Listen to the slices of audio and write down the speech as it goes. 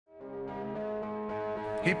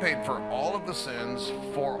He paid for all of the sins,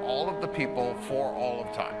 for all of the people, for all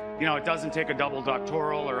of time. You know, it doesn't take a double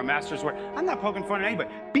doctoral or a master's work. I'm not poking fun at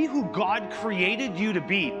anybody. Be who God created you to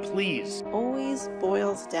be, please. Always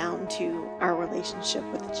boils down to our relationship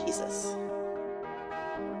with Jesus.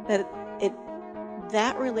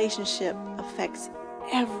 That relationship affects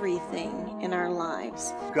everything in our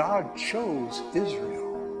lives. God chose Israel.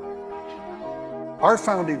 Our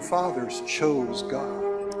founding fathers chose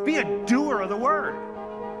God. Be a doer of the word,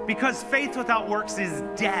 because faith without works is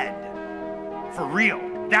dead. For real.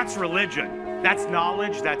 That's religion. That's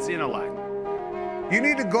knowledge. That's intellect. You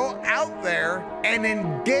need to go out there and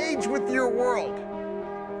engage with your world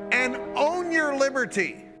and own your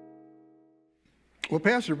liberty. Well,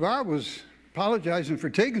 Pastor Bob was apologizing for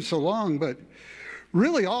taking so long, but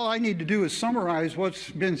really all I need to do is summarize what's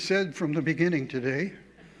been said from the beginning today,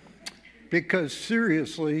 because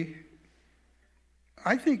seriously,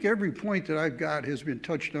 I think every point that I've got has been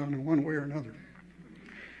touched on in one way or another.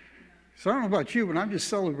 So I don't know about you, but I'm just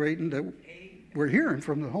celebrating that we're hearing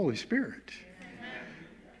from the Holy Spirit.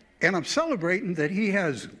 And I'm celebrating that He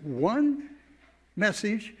has one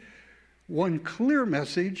message, one clear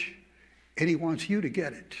message, and He wants you to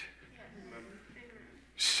get it.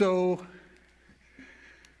 So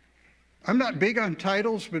I'm not big on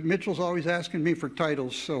titles, but Mitchell's always asking me for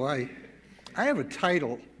titles, so I have a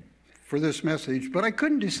title for this message, but I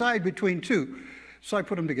couldn't decide between two, so I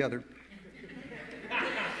put them together.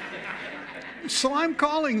 So I'm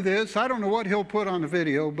calling this, I don't know what he'll put on the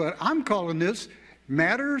video, but I'm calling this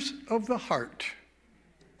Matters of the Heart,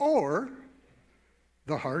 or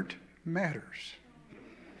The Heart Matters.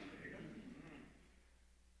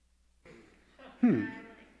 Thank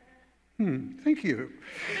you.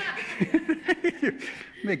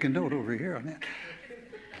 Make a note over here on that.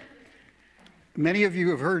 Many of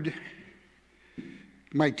you have heard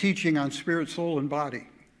my teaching on spirit, soul, and body.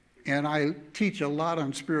 And I teach a lot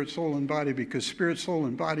on spirit, soul, and body because spirit, soul,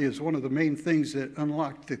 and body is one of the main things that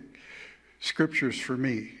unlocked the scriptures for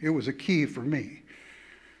me. It was a key for me.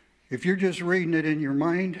 If you're just reading it in your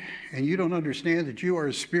mind and you don't understand that you are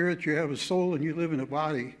a spirit, you have a soul, and you live in a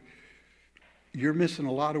body, you're missing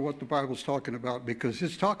a lot of what the Bible's talking about, because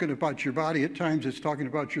it's talking about your body at times, it's talking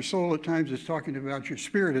about your soul at times, it's talking about your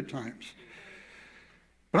spirit at times.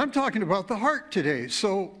 But I'm talking about the heart today.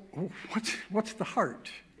 So what's the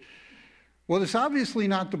heart? Well, it's obviously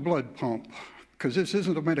not the blood pump, because this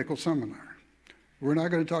isn't a medical seminar. We're not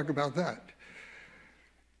going to talk about that.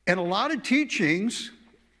 And a lot of teachings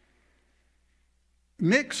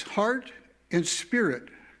mix heart and spirit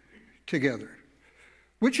together,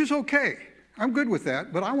 which is okay. I'm good with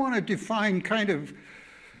that, but I want to define,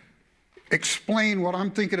 explain what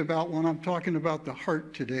I'm thinking about when I'm talking about the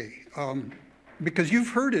heart today. Because you've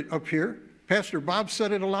heard it up here. Pastor Bob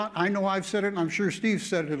said it a lot. I know I've said it, and I'm sure Steve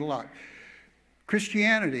said it a lot.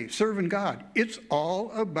 Christianity, serving God, it's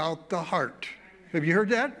all about the heart. Have you heard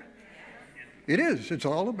that? It is. It's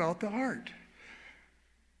all about the heart.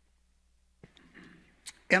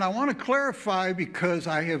 And I want to clarify, because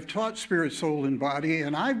I have taught spirit, soul, and body,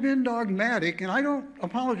 and I've been dogmatic, and I don't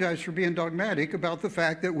apologize for being dogmatic about the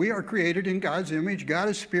fact that we are created in God's image. God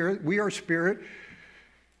is spirit. We are spirit.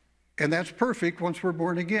 And that's perfect once we're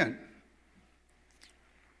born again.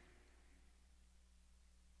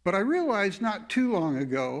 But I realized not too long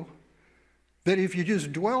ago that if you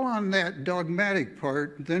just dwell on that dogmatic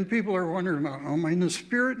part, then people are wondering, am I in the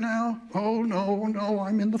spirit now? Oh, no,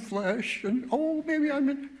 I'm in the flesh. And oh, maybe I'm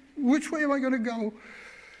in, which way am I going to go?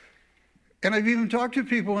 And I've even talked to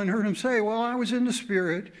people and heard them say, well, I was in the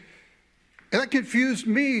spirit. And that confused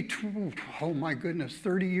me. Oh, my goodness,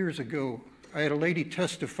 30 years ago, I had a lady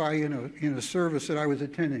testify in a service that I was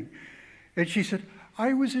attending. And she said,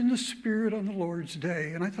 I was in the Spirit on the Lord's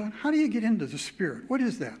day. And I thought, how do you get into the Spirit? What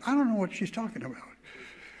is that? I don't know what she's talking about.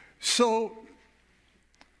 So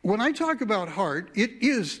when I talk about heart, it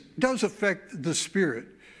does affect the Spirit.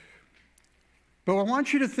 But I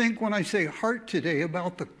want you to think, when I say heart today,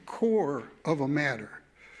 about the core of a matter.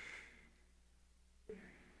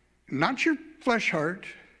 Not your flesh heart,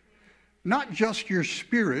 not just your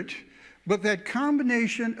spirit, but that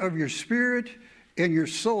combination of your spirit and your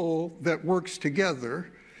soul that works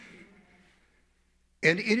together.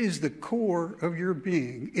 And it is the core of your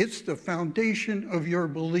being. It's the foundation of your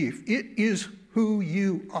belief. It is who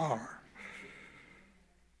you are.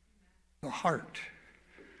 The heart.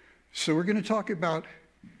 So we're going to talk about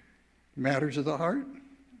matters of the heart,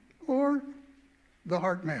 or the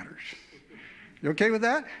heart matters. You okay with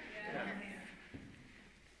that? Yeah.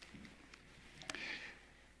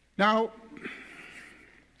 Now,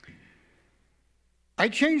 I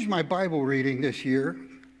changed my Bible reading this year.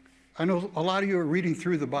 I know a lot of you are reading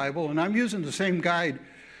through the Bible, and I'm using the same guide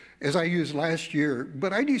as I used last year,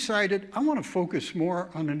 but I decided I want to focus more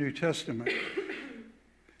on the New Testament.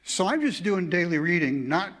 So I'm just doing daily reading,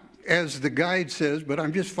 not as the guide says, but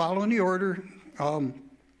I'm just following the order. And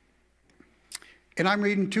I'm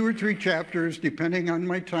reading 2 or 3 chapters, depending on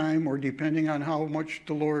my time or depending on how much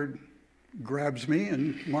the Lord grabs me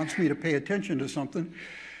and wants me to pay attention to something.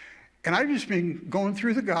 And I've just been going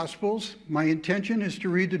through the Gospels. My intention is to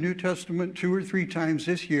read the New Testament 2 or 3 times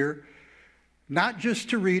this year, not just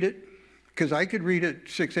to read it, because I could read it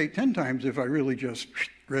 6, 8, 10 times if I really just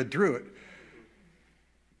read through it.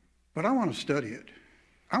 But I want to study it.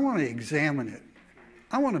 I want to examine it.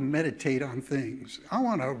 I want to meditate on things. I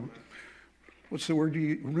want to, what's the word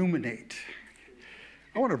you ruminate?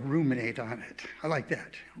 I want to ruminate on it. I like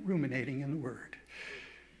that, ruminating in the Word.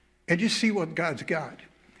 And just see what God's got.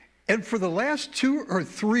 And for the last 2 or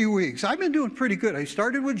 3 weeks, I've been doing pretty good. I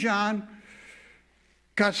started with John,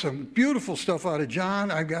 got some beautiful stuff out of John.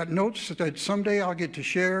 I've got notes that someday I'll get to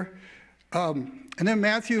share. And then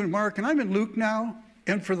Matthew and Mark, and I'm in Luke now.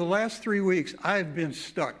 And for the last 3 weeks, I've been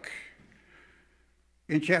stuck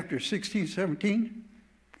in chapters 16, 17,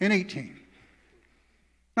 and 18.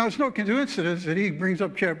 Now, it's no coincidence that he brings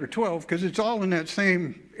up chapter 12, because it's all in that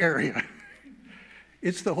same area.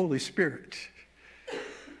 It's the Holy Spirit.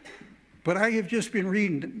 But I have just been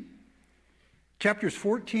reading chapters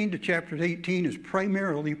 14 to chapters 18 is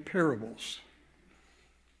primarily parables.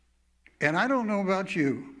 And I don't know about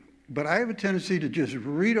you, but I have a tendency to just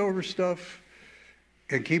read over stuff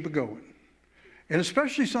and keep it going. And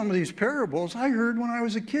especially some of these parables I heard when I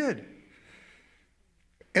was a kid.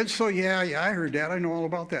 And so, yeah, I heard that. I know all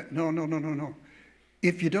about that. No.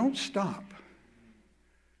 If you don't stop,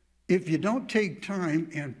 if you don't take time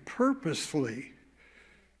and purposefully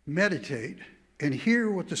meditate and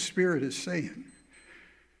hear what the Spirit is saying,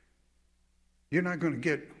 you're not going to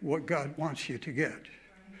get what God wants you to get.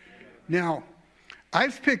 Now,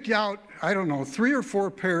 I've picked out, 3 or 4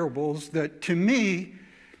 parables that, to me,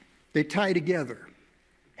 they tie together.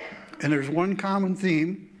 And there's one common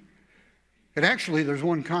theme. And actually, there's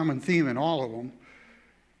one common theme in all of them.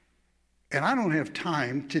 And I don't have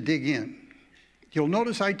time to dig in. You'll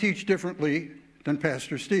notice I teach differently than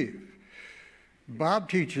Pastor Steve. Bob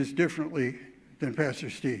teaches differently than Pastor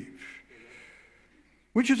Steve,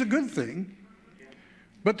 which is a good thing.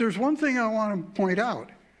 But there's one thing I want to point out.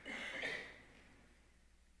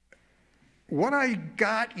 What I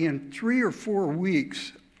got in 3 or 4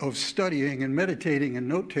 weeks of studying and meditating and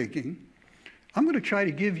note-taking, I'm going to try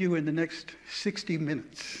to give you in the next 60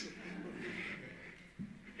 minutes.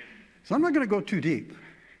 So I'm not going to go too deep.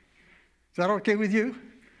 Is that okay with you?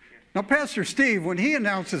 Now, Pastor Steve, when he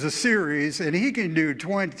announces a series and he can do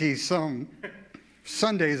 20-some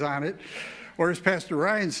Sundays on it, or as Pastor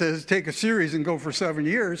Ryan says, take a series and go for 7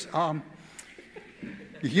 years,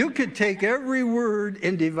 you could take every word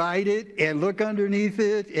and divide it and look underneath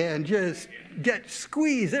it and just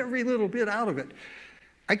squeeze every little bit out of it.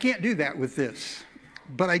 I can't do that with this.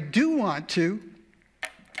 But I do want to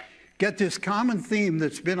get this common theme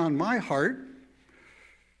that's been on my heart.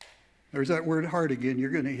 There's that word heart again.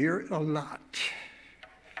 You're going to hear it a lot.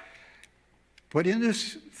 But in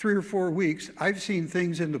this 3 or 4 weeks, I've seen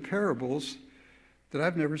things in the parables that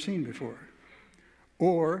I've never seen before,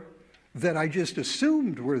 or that I just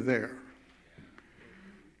assumed were there.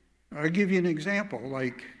 I'll give you an example,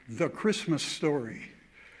 like the Christmas story.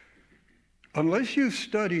 Unless you've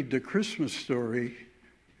studied the Christmas story,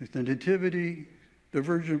 the Nativity, the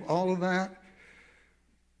Virgin, all of that,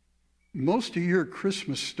 most of your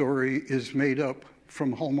Christmas story is made up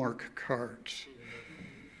from Hallmark cards,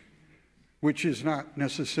 which is not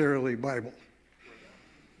necessarily Bible.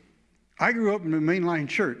 I grew up in a mainline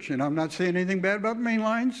church, and I'm not saying anything bad about the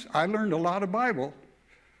mainlines. I learned a lot of Bible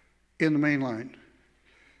in the mainline,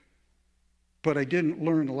 but I didn't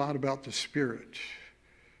learn a lot about the Spirit.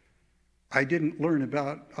 I didn't learn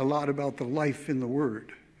a lot about the life in the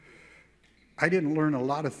Word. I didn't learn a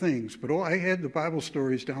lot of things, but I had the Bible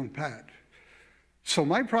stories down pat. So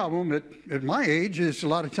my problem at my age is a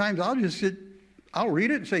lot of times I'll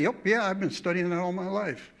read it and say, yep, yeah, I've been studying that all my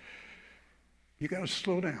life. You got to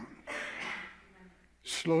slow down.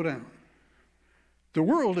 Slow down. The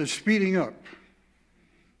world is speeding up.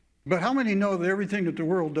 But how many know that everything that the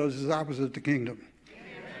world does is opposite the kingdom?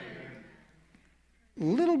 A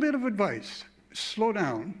little bit of advice. Slow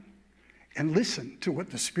down and listen to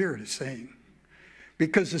what the Spirit is saying.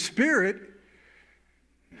 Because the Spirit,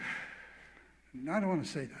 I don't want to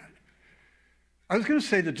say that. I was going to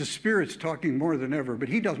say that the Spirit's talking more than ever, but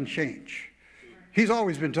he doesn't change. He's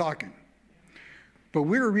always been talking. But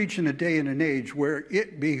we're reaching a day and an age where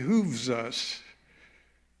it behooves us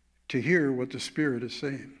to hear what the Spirit is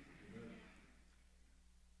saying.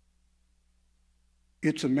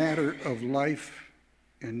 It's a matter of life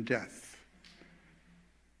and death.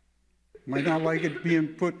 Might not like it being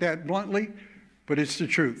put that bluntly, but it's the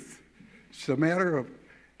truth. It's a matter of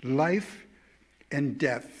life and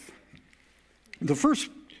death. The first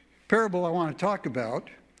parable I want to talk about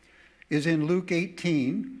is in Luke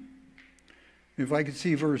 18. If I could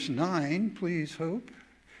see verse 9, please, Hope.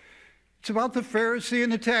 It's about the Pharisee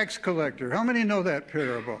and the tax collector. How many know that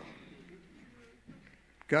parable?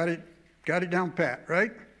 Got it down pat,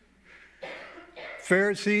 right?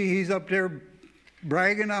 Pharisee, he's up there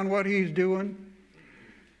bragging on what he's doing.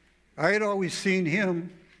 I had always seen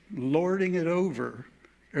him lording it over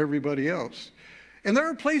everybody else. And there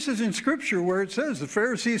are places in Scripture where it says the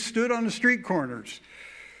Pharisees stood on the street corners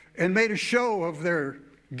and made a show of their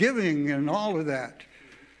giving and all of that.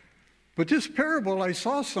 But this parable, I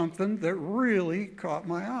saw something that really caught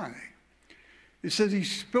my eye. It says he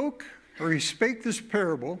spake this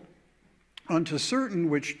parable unto certain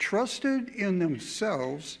which trusted in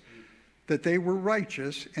themselves that they were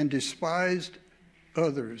righteous and despised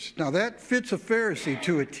others. Now that fits a Pharisee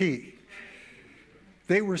to a T.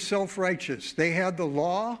 They were self-righteous. They had the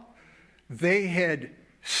law. They had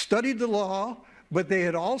studied the law, but they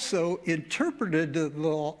had also interpreted the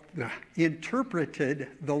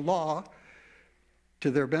law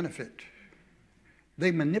to their benefit.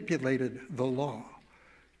 They manipulated the law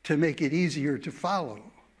to make it easier to follow.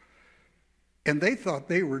 And they thought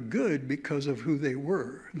they were good because of who they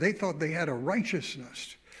were. They thought they had a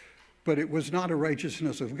righteousness, but it was not a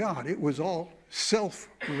righteousness of God. It was all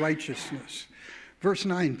self-righteousness. Verse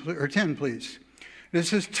 9 or 10, please. It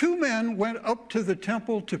says, 2 men went up to the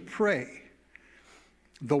temple to pray.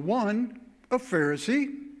 The one a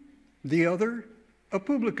Pharisee, the other a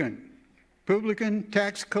publican. Publican,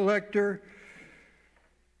 tax collector.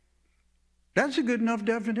 That's a good enough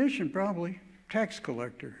definition, probably. Tax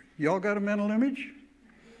collector. Y'all got a mental image?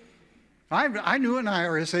 I knew an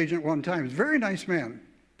IRS agent one time. He's a very nice man,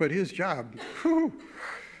 but his job, whew.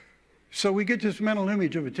 So we get this mental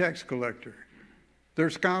image of a tax collector.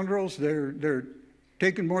 They're scoundrels. They're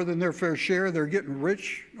taking more than their fair share. They're getting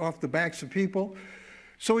rich off the backs of people.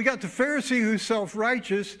 So we got the Pharisee who's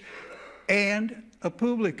self-righteous and a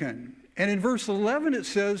publican. And in verse 11 it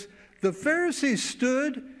says, the Pharisee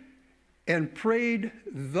stood and prayed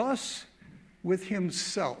thus with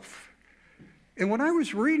himself. And when I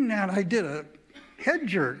was reading that, I did a head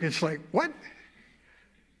jerk. It's like, what?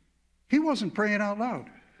 He wasn't praying out loud.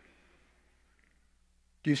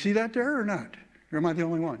 Do you see that there or not? Or am I the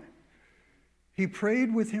only one? He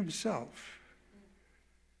prayed with himself.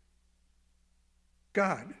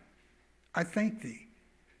 God, I thank thee.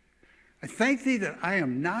 I thank thee that I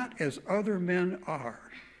am not as other men are.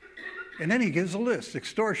 And then he gives a list: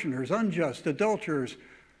 extortioners, unjust, adulterers,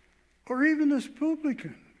 or even this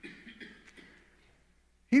publican.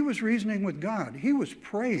 He was reasoning with God. He was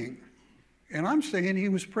praying. And I'm saying he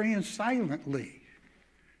was praying silently.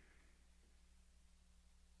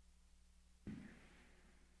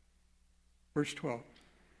 Verse 12.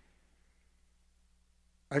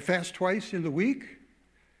 I fast twice in the week.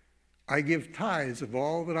 I give tithes of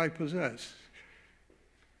all that I possess.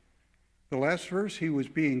 The last verse, he was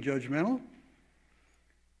being judgmental.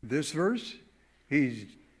 This verse, he's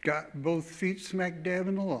got both feet smack dab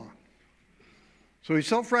in the law. So he's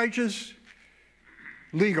self-righteous,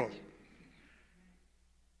 legal.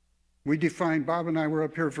 We define, Bob and I were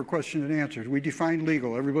up here for question and answers. We define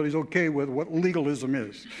legal. Everybody's okay with what legalism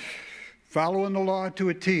is. Following the law to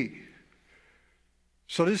a T.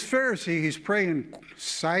 So this Pharisee, he's praying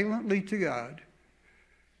silently to God.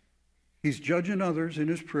 He's judging others in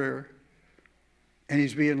his prayer. And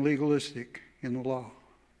he's being legalistic in the law.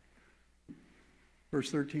 Verse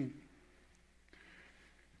 13.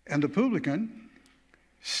 And the publican,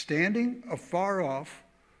 standing afar off,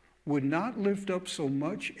 would not lift up so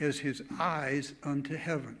much as his eyes unto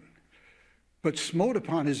heaven, but smote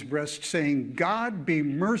upon his breast, saying, God be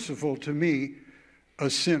merciful to me, a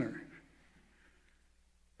sinner.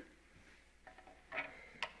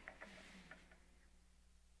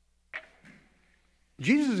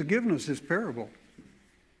 Jesus has given us this parable.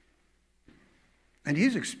 And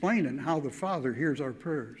he's explaining how the Father hears our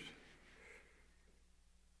prayers.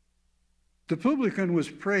 The publican was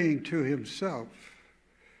praying to himself,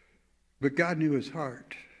 but God knew his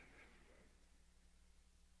heart.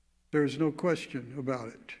 There's no question about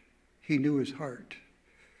it. He knew his heart.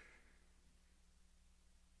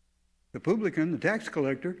 The publican, the tax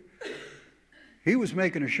collector, he was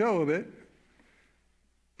making a show of it,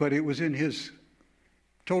 but it was in his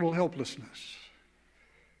total helplessness.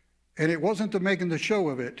 And it wasn't the making the show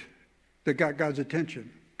of it that got God's attention.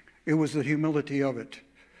 It was the humility of it.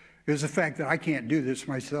 It was the fact that I can't do this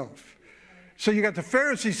myself. So you got the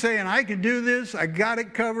Pharisee saying, I can do this, I got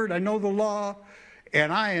it covered, I know the law,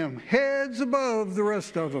 and I am heads above the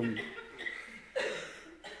rest of them.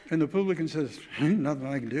 And the publican says, nothing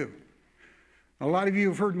I can do. A lot of you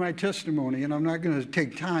have heard my testimony, and I'm not going to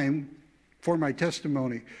take time for my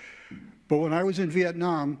testimony. But when I was in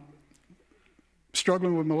Vietnam,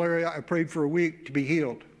 struggling with malaria, I prayed for a week to be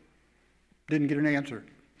healed. Didn't get an answer,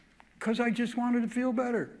 because I just wanted to feel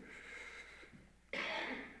better.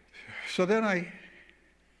 So then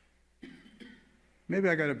maybe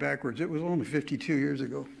I got it backwards. It was only 52 years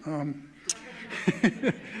ago.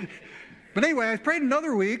 But anyway, I prayed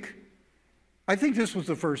another week. I think this was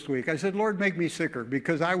the first week. I said, Lord, make me sicker,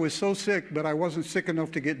 because I was so sick, but I wasn't sick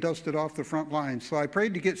enough to get dusted off the front lines. So I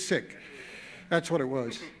prayed to get sick. That's what it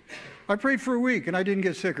was. I prayed for a week, and I didn't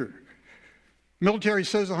get sicker. Military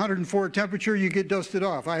says 104 temperature, you get dusted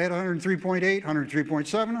off. I had 103.8,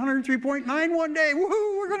 103.7, 103.9 one day.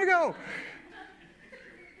 Woohoo, we're going to go.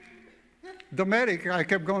 The medic, I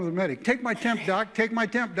kept going to the medic. Take my temp, doc. Take my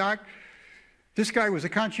temp, doc. This guy was a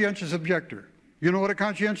conscientious objector. You know what a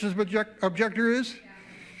conscientious objector is?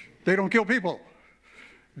 They don't kill people.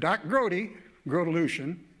 Doc Grody,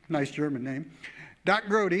 Grodelution, nice German name. Doc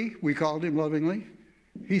Grody, we called him lovingly.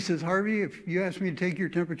 He says, Harvey, if you ask me to take your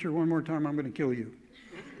temperature one more time, I'm going to kill you.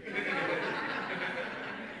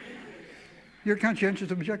 You're a conscientious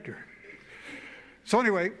objector. So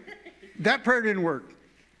anyway, that prayer didn't work.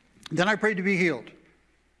 Then I prayed to be healed.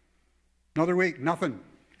 Another week, nothing.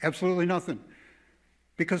 Absolutely nothing.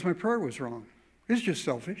 Because my prayer was wrong. It's just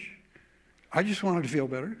selfish. I just wanted to feel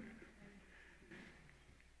better.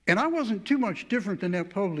 And I wasn't too much different than that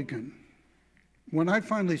publican when I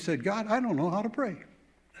finally said, God, I don't know how to pray.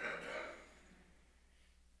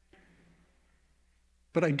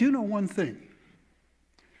 But I do know one thing.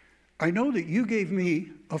 I know that you gave me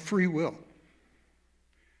a free will.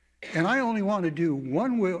 And I only want to do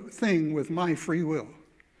one thing with my free will.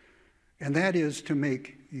 And that is to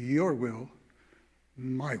make your will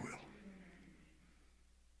my will.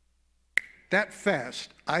 That fast,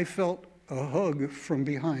 I felt a hug from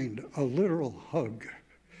behind, a literal hug.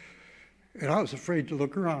 And I was afraid to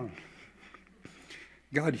look around.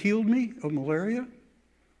 God healed me of malaria.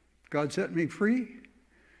 God set me free.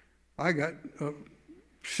 I got a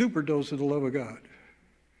super dose of the love of God.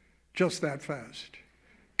 Just that fast.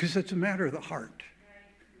 Because it's a matter of the heart.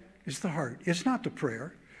 It's the heart. It's not the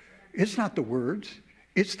prayer. It's not the words.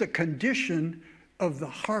 It's the condition of the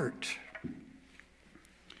heart.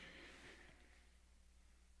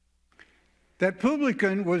 That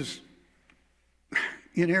publican was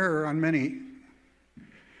in error on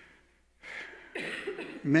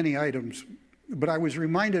many items. But I was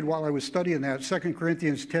reminded while I was studying that, 2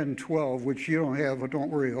 Corinthians 10:12, which you don't have, but don't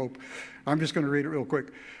worry, Hope. I'm just going to read it real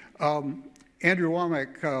quick. Andrew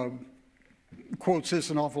Womack quotes this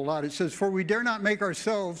an awful lot. It says, "For we dare not make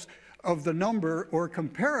ourselves of the number or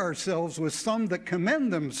compare ourselves with some that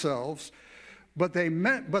commend themselves, but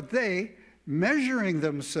they measuring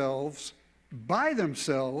themselves by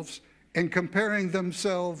themselves and comparing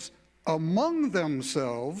themselves among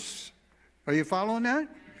themselves," are you following that?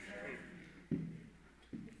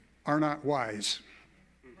 "Are not wise."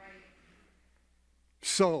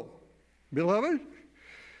 So, beloved,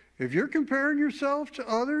 if you're comparing yourself to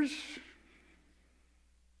others,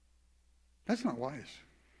 that's not wise.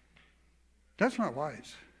 That's not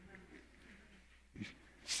wise.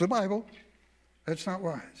 It's the Bible. That's not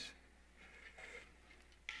wise.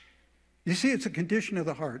 You see, it's a condition of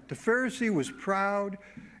the heart. The Pharisee was proud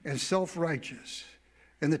and self-righteous,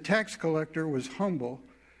 and the tax collector was humble,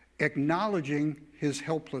 acknowledging his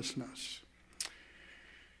helplessness.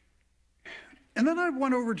 And then I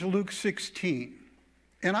went over to Luke 16,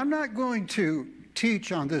 and I'm not going to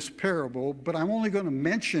teach on this parable, but I'm only going to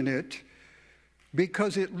mention it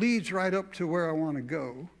because it leads right up to where I want to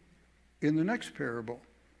go in the next parable,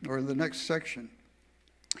 or in the next section.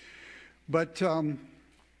 But in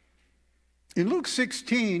Luke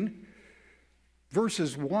 16,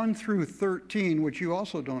 verses 1 through 13, which you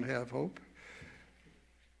also don't have, Hope,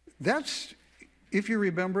 that's, if you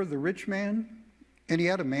remember, the rich man, and he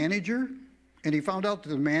had a manager, and he found out that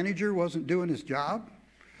the manager wasn't doing his job,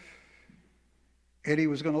 and he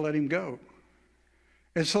was going to let him go.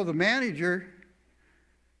 And so the manager,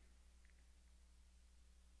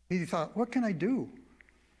 he thought, what can I do?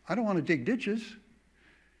 I don't want to dig ditches.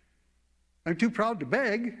 I'm too proud to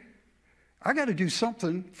beg. I got to do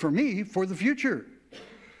something for me for the future.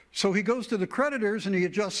 So he goes to the creditors and he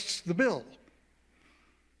adjusts the bill.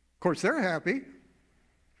 course, they're happy.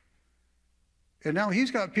 And now he's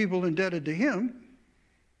got people indebted to him.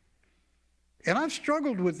 And I've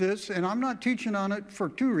struggled with this, and I'm not teaching on it for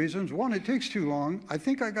two reasons. One, it takes too long. I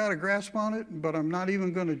think I got a grasp on it, but I'm not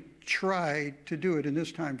even going to try to do it in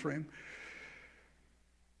this time frame.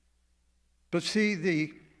 But see,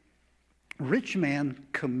 the rich man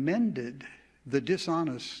commended the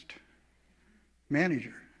dishonest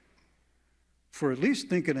manager for at least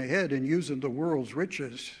thinking ahead and using the world's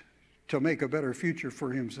riches to make a better future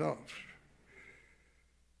for himself.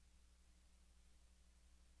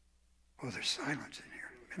 Oh, there's silence in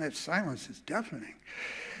here. And that silence is deafening.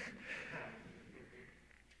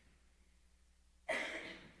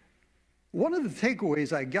 One of the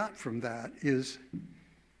takeaways I got from that is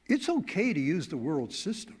it's okay to use the world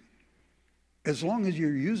system as long as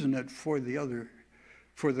you're using it for the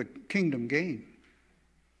kingdom gain.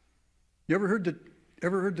 You ever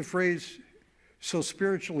heard the phrase, so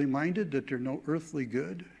spiritually minded that they're no earthly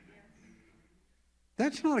good?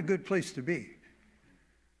 That's not a good place to be.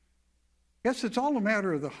 Yes, it's all a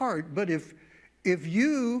matter of the heart, but if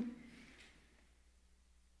you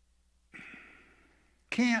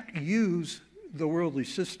can't use the worldly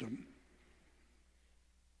system,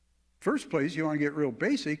 first place, you want to get real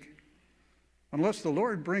basic. Unless the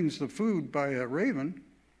Lord brings the food by a raven,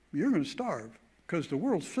 you're going to starve because the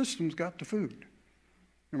world system's got the food.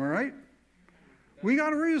 Am I right? We got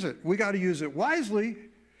to use it. We got to use it wisely,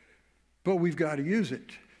 but we've got to use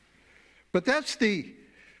it. But that's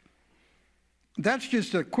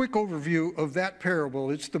just a quick overview of that parable.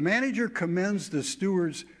 It's the manager commends the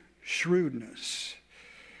steward's shrewdness.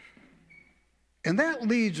 And that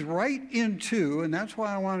leads right into, and that's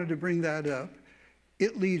why I wanted to bring that up,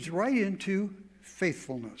 it leads right into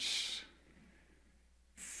faithfulness.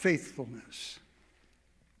 Faithfulness.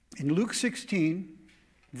 In Luke 16,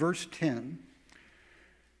 verse 10,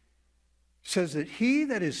 says that he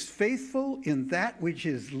that is faithful in that which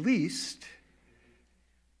is least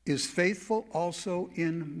is faithful also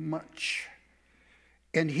in much.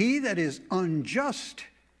 And he that is unjust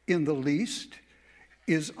in the least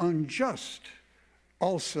is unjust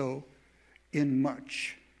also in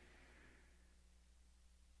much.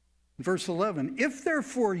 Verse 11, if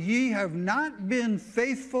therefore ye have not been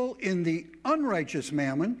faithful in the unrighteous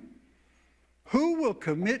mammon, who will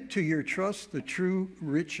commit to your trust the true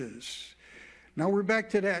riches? Now we're back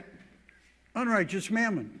to that unrighteous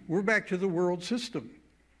mammon. We're back to the world system.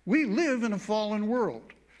 We live in a fallen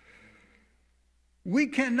world. We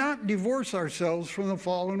cannot divorce ourselves from the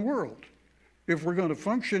fallen world if we're going to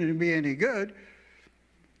function and be any good.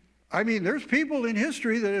 I mean, there's people in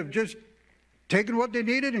history that have just taken what they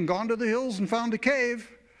needed and gone to the hills and found a cave.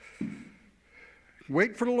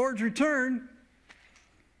 Wait for the Lord's return.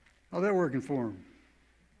 How's that working for them?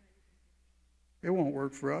 It won't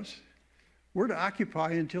work for us. We're to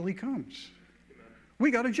occupy until he comes. We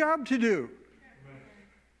got a job to do.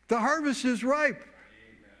 The harvest is ripe.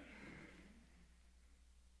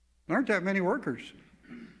 There aren't that many workers.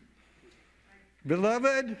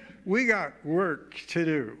 Beloved, we got work to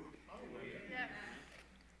do.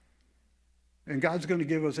 And God's going to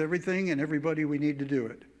give us everything and everybody we need to do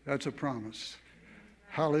it. That's a promise.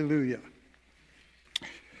 Hallelujah.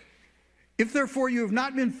 If therefore you have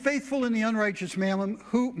not been faithful in the unrighteous mammon,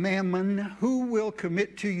 who will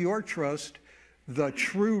commit to your trust the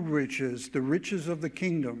true riches, the riches of the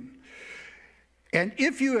kingdom? And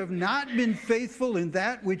if you have not been faithful in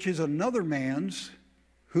that which is another man's,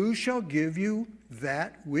 who shall give you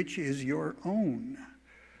that which is your own?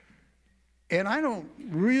 And I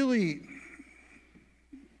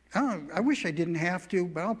wish I didn't have to,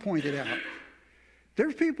 but I'll point it out.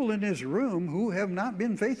 There's people in this room who have not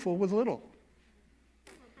been faithful with little.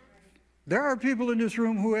 There are people in this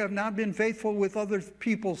room who have not been faithful with other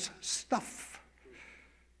people's stuff.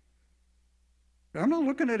 I'm not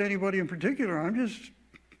looking at anybody in particular. I'm just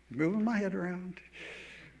moving my head around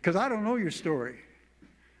because I don't know your story,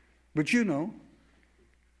 but you know,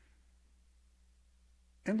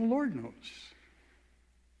 and the Lord knows.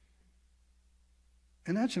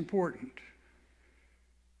 And that's important.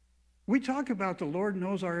 We talk about the Lord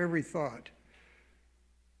knows our every thought.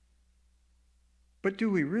 But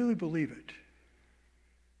do we really believe it?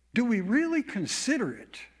 Do we really consider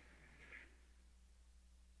it?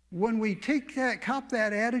 When we cop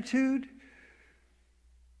that attitude,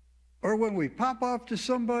 or when we pop off to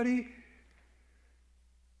somebody,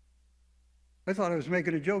 I thought I was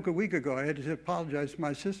making a joke a week ago. I had to apologize to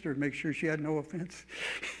my sister and make sure she had no offense.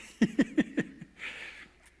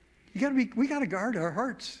 We got to guard our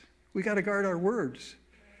hearts. We got to guard our words.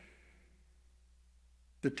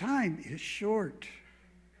 The time is short.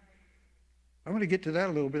 I'm going to get to that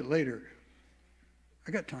a little bit later.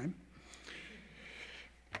 I got time.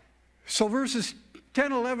 So verses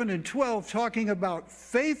 10, 11, and 12, talking about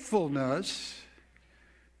faithfulness,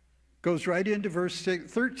 goes right into verse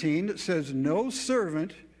 13. It says, no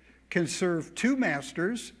servant can serve two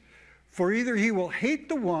masters, for either he will hate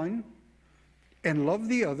the one and love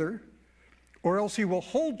the other, or else he will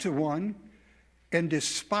hold to one and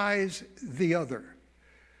despise the other.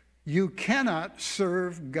 You cannot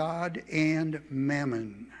serve God and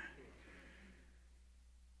mammon.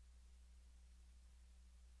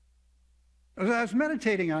 As I was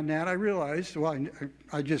meditating on that, I realized, well,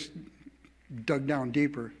 I just dug down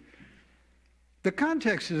deeper. The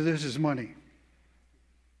context of this is money.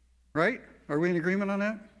 Right? Are we in agreement on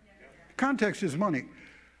that? The context is money.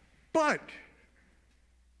 But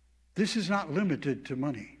this is not limited to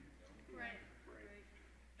money.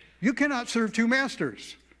 You cannot serve two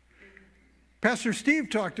masters. Pastor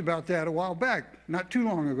Steve talked about that a while back, not too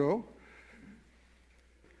long ago.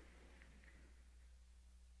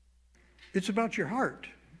 It's about your heart.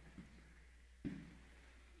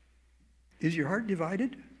 Is your heart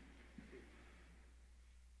divided?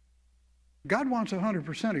 God wants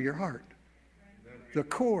 100% of your heart. The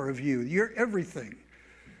core of you, your everything.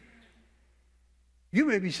 You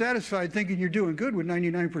may be satisfied thinking you're doing good with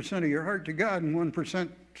 99% of your heart to God and 1%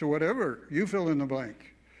 to whatever. You fill in the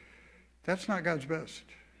blank. That's not God's best.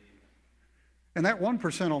 And that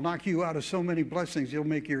 1% will knock you out of so many blessings, you'll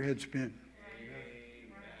make your head spin.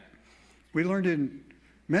 We learned in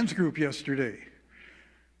men's group yesterday.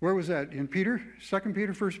 Where was that? In Peter? 2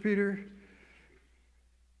 Peter, 1 Peter?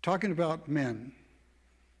 Talking about men.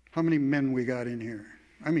 How many men we got in here?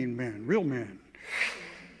 I mean men, real men.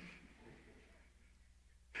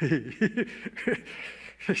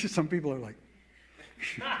 Some people are like,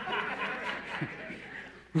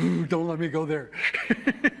 ooh, don't let me go there.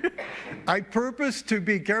 I purpose to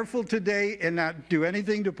be careful today and not do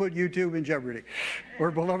anything to put YouTube in jeopardy or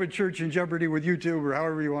Beloved Church in jeopardy with YouTube or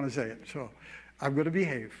however you want to say it. So I'm going to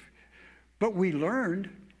behave. But we learned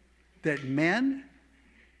that men,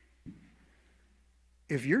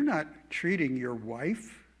 if you're not treating your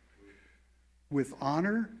wife with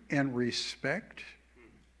honor and respect,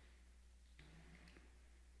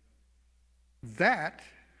 that,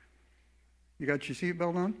 you got your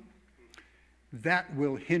seatbelt on? That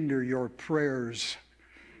will hinder your prayers.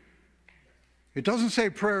 It doesn't say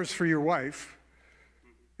prayers for your wife.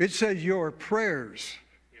 It says your prayers.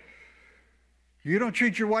 You don't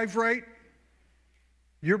treat your wife right,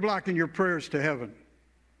 you're blocking your prayers to heaven.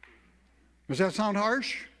 Does that sound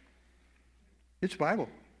harsh? It's Bible.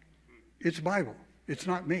 It's Bible. It's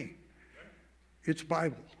not me. It's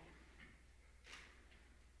Bible.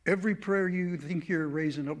 Every prayer you think you're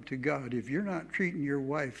raising up to God, if you're not treating your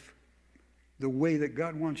wife the way that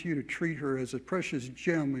God wants you to treat her as a precious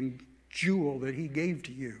gem and jewel that he gave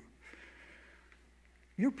to you,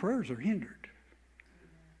 your prayers are hindered.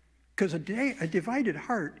 Because a divided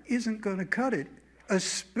heart isn't going to cut it,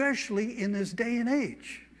 especially in this day and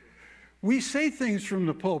age. We say things from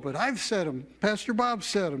the pulpit. I've said them. Pastor Bob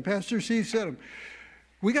said them. Pastor Steve said them.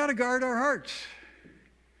 We got to guard our hearts.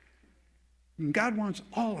 And God wants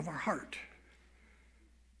all of our heart.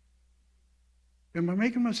 Am I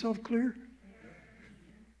making myself clear?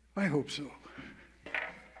 I hope so.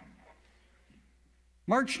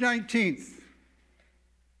 March 19th,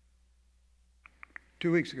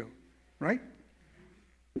 2 weeks ago, right?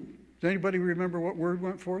 Does anybody remember what word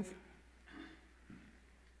went forth?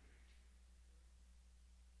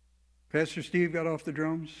 Pastor Steve got off the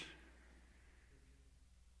drums,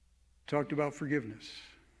 talked about forgiveness.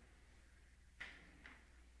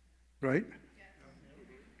 Right?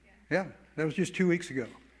 Yeah, that was just 2 weeks ago.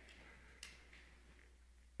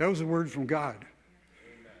 That was a word from God.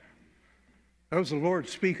 That was the Lord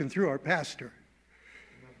speaking through our pastor.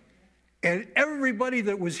 And everybody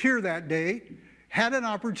that was here that day had an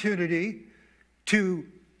opportunity to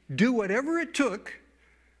do whatever it took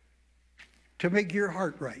to make your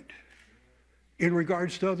heart right in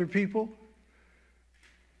regards to other people.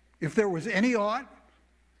 If there was any ought,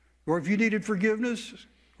 or if you needed forgiveness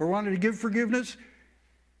or wanted to give forgiveness,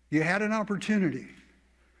 you had an opportunity.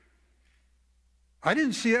 I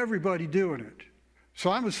didn't see everybody doing it.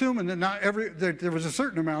 So I'm assuming that that there was a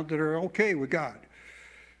certain amount that are okay with God.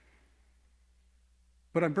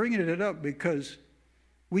 But I'm bringing it up because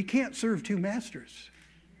we can't serve two masters.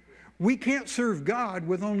 We can't serve God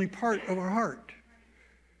with only part of our heart.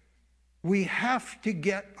 We have to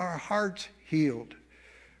get our hearts healed.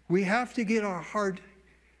 We have to get our heart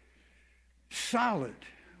solid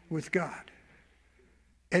with God.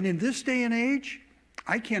 And in this day and age,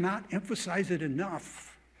 I cannot emphasize it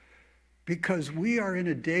enough. because we are in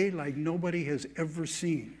a day like nobody has ever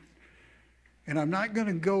seen. And I'm not going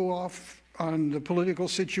to go off on the political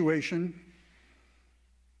situation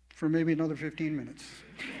for maybe another 15 minutes.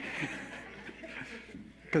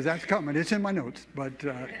 Because that's coming. It's in my notes. But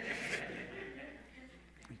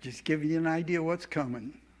just give you an idea what's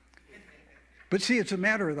coming. But see, it's a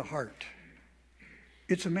matter of the heart.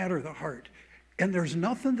 It's a matter of the heart. And there's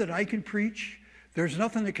nothing that I can preach. There's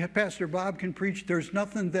nothing that Pastor Bob can preach. There's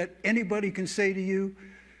nothing that anybody can say to you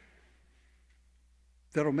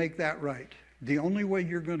that'll make that right. The only way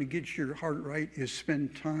you're going to get your heart right is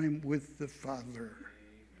spend time with the Father.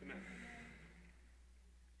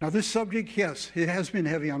 Now, this subject, yes, it has been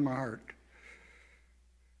heavy on my heart.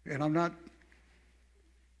 And I'm not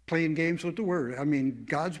playing games with the word. I mean,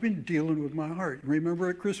 God's been dealing with my heart. Remember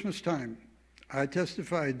at Christmas time, I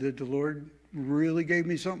testified that the Lord really gave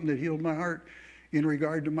me something that healed my heart in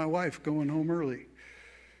regard to my wife going home early.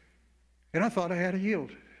 And I thought I had it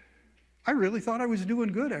healed. I really thought I was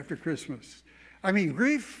doing good after Christmas. I mean,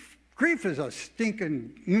 grief is a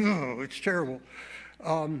stinking, it's terrible.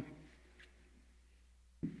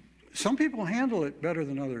 Some people handle it better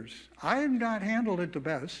than others. I have not handled it the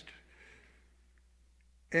best.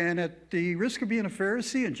 And at the risk of being a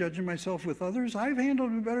Pharisee and judging myself with others, I've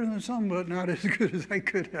handled it better than some, but not as good as I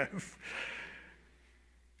could have.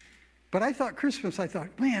 But I thought Christmas,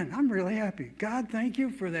 man, I'm really happy. God, thank you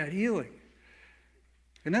for that healing.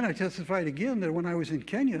 And then I testified again that when I was in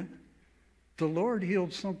Kenya, the Lord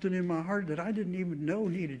healed something in my heart that I didn't even know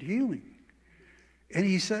needed healing. And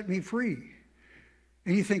he set me free.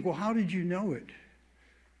 And you think, well, how did you know it?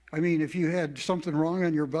 I mean, if you had something wrong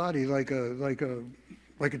on your body, like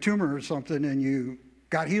a tumor or something, and you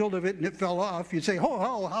got healed of it and it fell off, you'd say,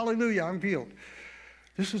 oh, hallelujah, I'm healed.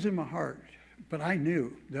 This was in my heart. But I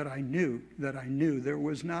knew that I knew that I knew there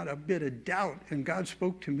was not a bit of doubt. And God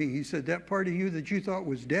spoke to me. He said, that part of you that you thought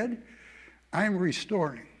was dead, I am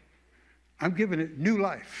restoring. I'm giving it new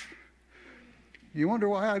life. You wonder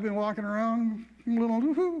why I've been walking around a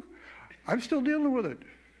little, I'm still dealing with it.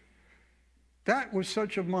 That was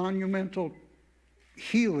such a monumental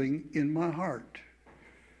healing in my heart.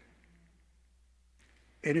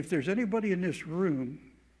 And if there's anybody in this room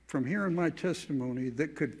from hearing my testimony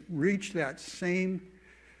that could reach that same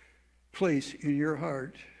place in your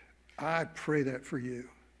heart, I pray that for you.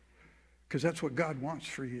 Because that's what God wants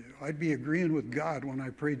for you. I'd be agreeing with God when I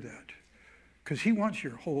prayed that. Because he wants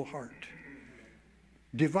your whole heart.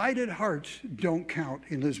 Divided hearts don't count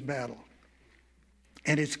in this battle.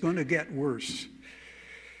 And it's going to get worse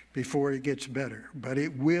before it gets better. But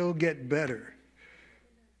it will get better.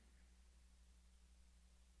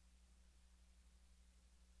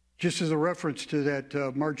 Just as a reference to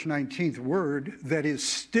that March 19th word that is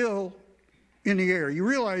still in the air. You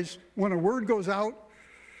realize when a word goes out,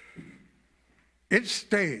 it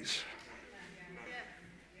stays.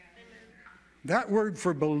 That word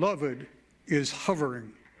for beloved is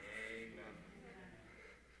hovering.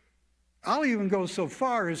 I'll even go so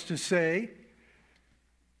far as to say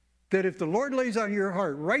that if the Lord lays on your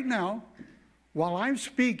heart right now, while I'm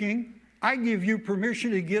speaking, I give you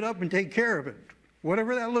permission to get up and take care of it,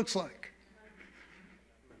 whatever that looks like.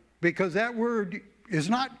 Because that word is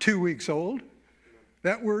not 2 weeks old.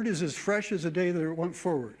 That word is as fresh as the day that it went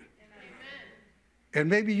forward. And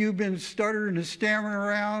maybe you've been stuttering and stammering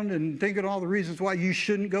around and thinking all the reasons why you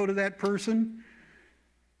shouldn't go to that person.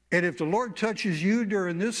 And if the Lord touches you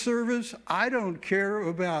during this service, I don't care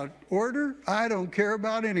about order. I don't care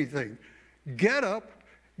about anything. Get up,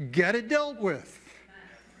 get it dealt with.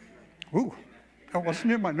 Ooh, that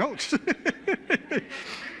wasn't in my notes.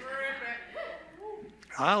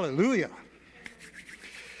 Hallelujah.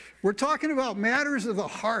 We're talking about matters of the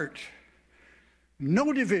heart.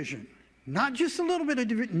 No division. Not just a little bit of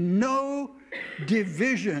division. No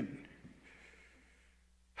division.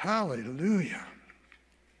 Hallelujah.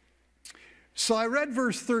 So I read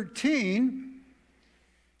verse 13,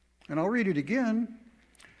 and I'll read it again.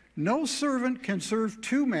 No servant can serve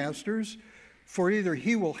two masters, for either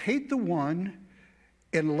he will hate the one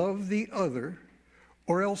and love the other,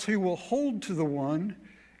 or else he will hold to the one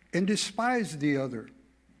and despise the other.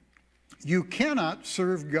 You cannot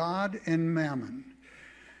serve God and mammon.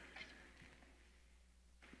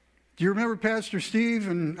 Do you remember Pastor Steve?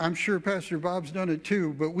 And I'm sure Pastor Bob's done it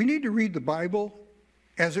too, but we need to read the Bible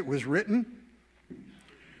as it was written.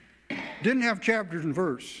 Didn't have chapters and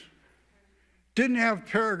verse. Didn't have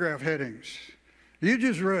paragraph headings. You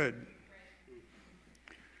just read.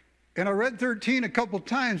 And I read 13 a couple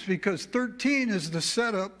times because 13 is the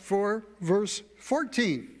setup for verse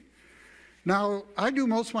 14. Now, I do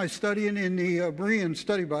most of my studying in the Berean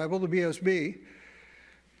Study Bible, the BSB.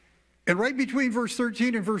 And right between verse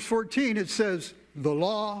 13 and verse 14, it says, the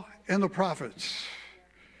law and the prophets.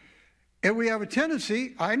 And we have a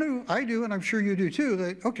tendency, I do, and I'm sure you do too,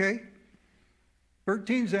 that, okay,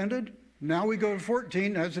 13's ended, now we go to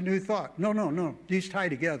 14, that's a new thought. No, these tie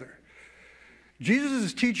together. Jesus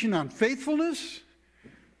is teaching on faithfulness.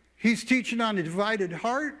 He's teaching on a divided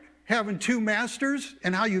heart, having two masters,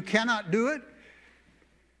 and how you cannot do it.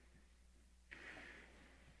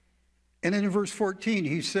 And then in verse 14,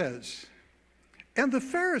 he says, and the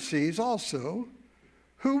Pharisees also,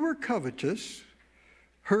 who were covetous,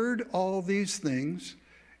 heard all these things,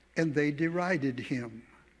 and they derided him.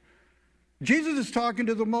 Jesus is talking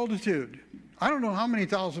to the multitude. I don't know how many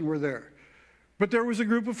thousand were there, but there was a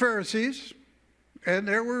group of Pharisees, and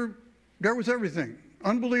there was everything.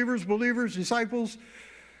 Unbelievers, believers, disciples.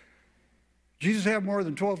 Jesus had more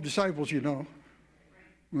than 12 disciples, you know.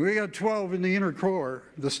 We got 12 in the inner core,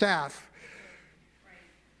 the staff.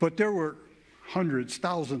 But there were hundreds,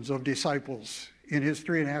 thousands of disciples in his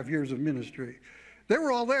 3.5 years of ministry. They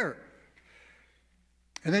were all there.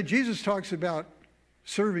 And then Jesus talks about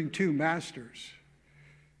serving two masters.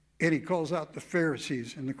 And he calls out the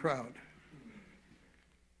Pharisees in the crowd.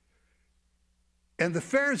 And the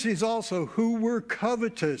Pharisees also, who were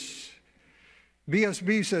covetous.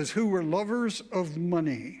 BSB says, who were lovers of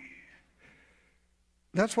money.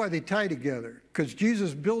 That's why they tie together, because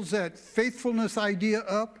Jesus builds that faithfulness idea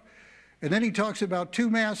up, and then he talks about two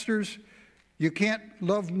masters. You can't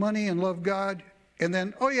love money and love God. And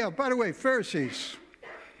then, oh yeah, by the way, Pharisees,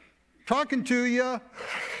 talking to you.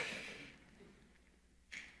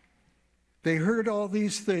 They heard all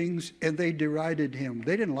these things, and they derided him.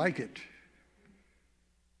 They didn't like it.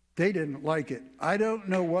 They didn't like it. I don't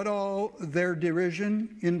know what all their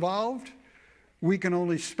derision involved. We can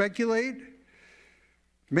only speculate.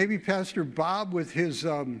 Maybe Pastor Bob, with his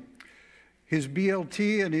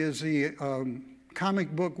BLT and his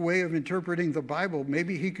comic book way of interpreting the Bible,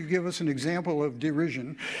 maybe he could give us an example of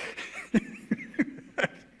derision.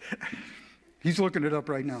 He's looking it up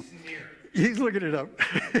right now. He's looking it up.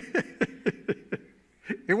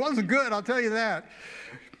 It wasn't good, I'll tell you that.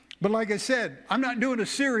 But like I said, I'm not doing a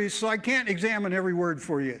series, so I can't examine every word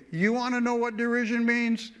for you. You want to know what derision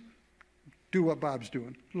means? Do what Bob's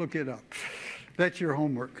doing. Look it up. That's your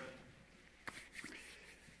homework.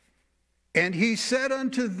 And he said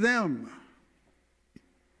unto them.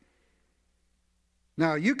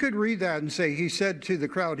 Now, you could read that and say he said to the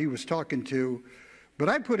crowd he was talking to, but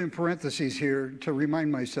I put in parentheses here to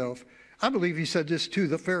remind myself, I believe he said this to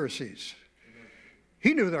the Pharisees.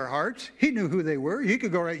 He knew their hearts. He knew who they were. He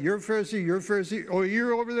could go, right, you're a Pharisee, you're a Pharisee. Oh,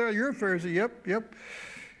 you're over there, you're a Pharisee. Yep.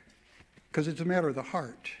 Because it's a matter of the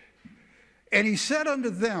heart. And he said unto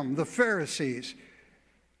them, the Pharisees,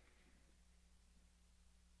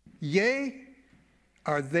 yea,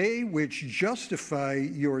 are they which justify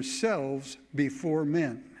yourselves before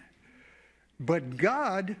men. But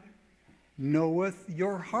God knoweth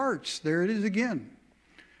your hearts. There it is again.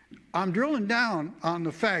 I'm drilling down on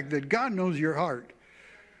the fact that God knows your heart.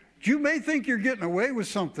 You may think you're getting away with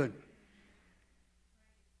something.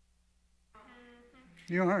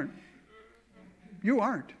 You aren't. You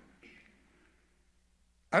aren't.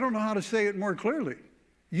 I don't know how to say it more clearly.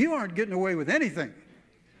 You aren't getting away with anything.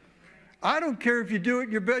 I don't care if you do it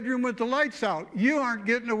in your bedroom with the lights out. You aren't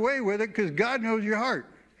getting away with it because God knows your heart.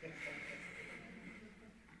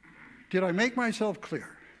 Did I make myself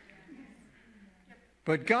clear?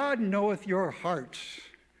 But God knoweth your hearts.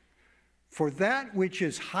 For that which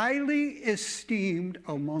is highly esteemed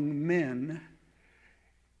among men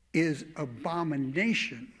is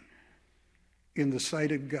abomination in the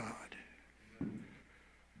sight of God.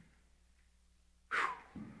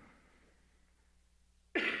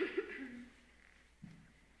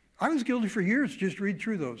 I was guilty for years, just read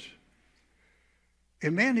through those.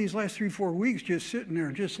 And man, these last 3-4 weeks, just sitting there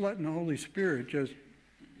and just letting the Holy Spirit just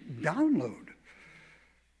download.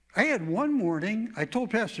 I had one morning, I told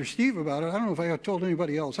Pastor Steve about it. I don't know if I told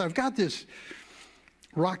anybody else. I've got this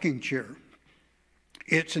rocking chair.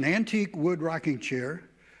 It's an antique wood rocking chair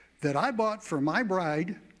that I bought for my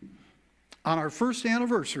bride on our first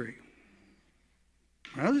anniversary.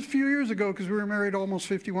 Well, this was a few years ago because we were married almost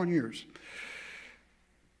 51 years.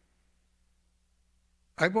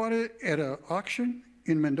 I bought it at an auction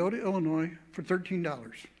in Mendota, Illinois for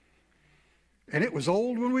 $13. And it was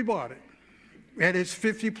old when we bought it. And it's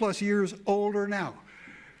 50 plus years older now.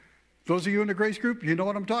 Those of you in the Grace Group, you know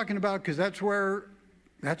what I'm talking about because that's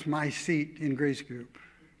my seat in Grace Group.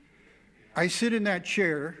 I sit in that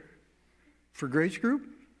chair for Grace Group,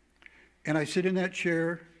 and I sit in that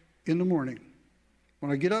chair in the morning.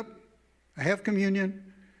 When I get up, I have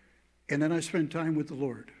communion, and then I spend time with the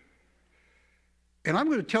Lord. And I'm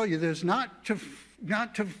going to tell you this, not to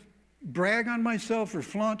brag on myself or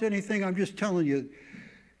flaunt anything. I'm just telling you,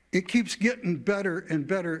 it keeps getting better and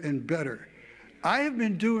better and better. I have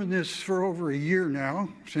been doing this for over a year now,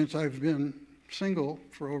 since I've been single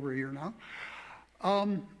for over a year now.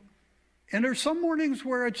 And there's some mornings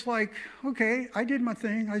where it's like, okay, I did my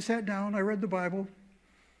thing. I sat down, I read the Bible.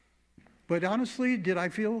 But honestly, did I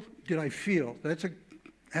feel? That's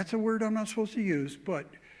a word I'm not supposed to use, but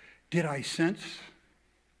did I sense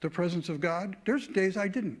the presence of God? There's days I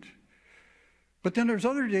didn't. But then there's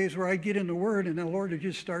other days where I get in the Word and the Lord would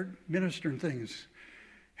just start ministering things.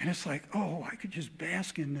 And it's like, oh, I could just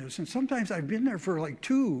bask in this. And sometimes I've been there for like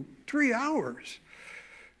 2-3 hours.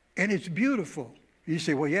 And it's beautiful. You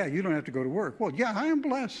say, well, yeah, you don't have to go to work. Well, yeah, I am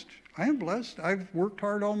blessed. I am blessed. I've worked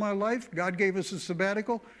hard all my life. God gave us a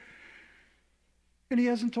sabbatical. And he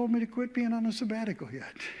hasn't told me to quit being on a sabbatical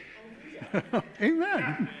yet.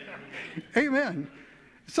 Amen. Amen.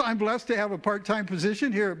 So I'm blessed to have a part-time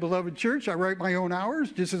position here at Beloved Church. I write my own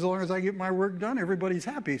hours. Just as long as I get my work done, everybody's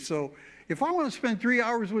happy. So if I want to spend 3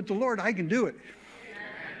 hours with the Lord, I can do it.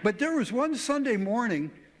 But there was one Sunday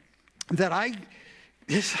morning that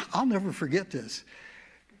I'll never forget this.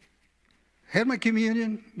 Had my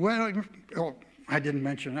communion. I didn't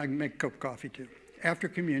mention, I can make a cup of coffee too. After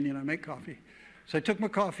communion, I make coffee. So I took my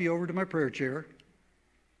coffee over to my prayer chair.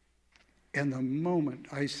 And the moment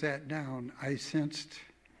I sat down, I sensed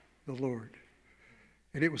the Lord.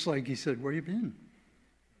 And it was like he said, where you been?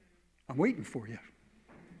 I'm waiting for you.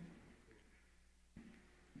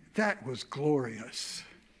 That was glorious.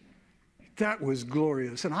 That was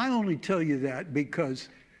glorious. And I only tell you that because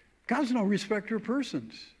God's no respecter of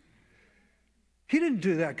persons. He didn't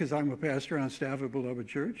do that because I'm a pastor on staff at Beloved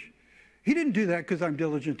Church. He didn't do that because I'm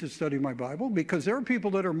diligent to study my Bible, because there are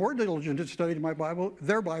people that are more diligent to study my Bible,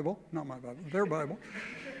 their Bible, not my Bible, their Bible,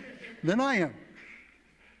 than I am.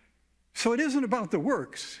 So it isn't about the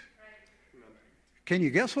works. Can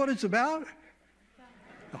you guess what it's about?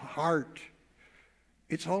 The heart.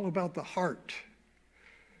 It's all about the heart.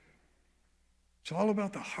 It's all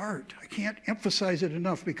about the heart. I can't emphasize it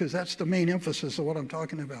enough because that's the main emphasis of what I'm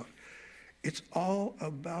talking about. It's all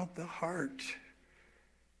about the heart.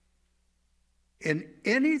 And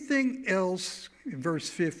anything else, in verse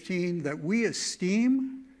 15, that we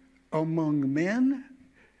esteem among men,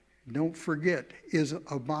 don't forget, is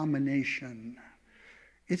abomination.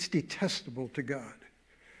 It's detestable to God.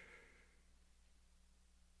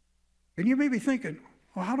 And you may be thinking,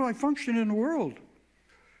 well, how do I function in the world?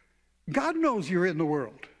 God knows you're in the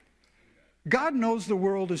world. God knows the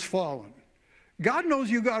world is fallen. God knows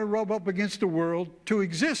you got to rub up against the world to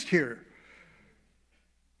exist here.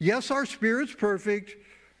 Yes, our spirit's perfect.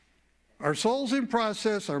 Our soul's in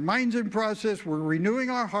process. Our mind's in process. We're renewing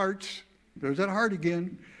our hearts. There's that heart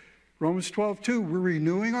again. Romans 12:2, we're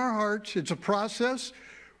renewing our hearts. It's a process. The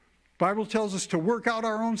Bible tells us to work out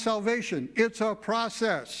our own salvation. It's a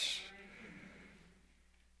process.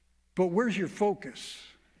 But where's your focus?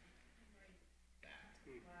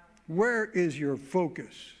 Where is your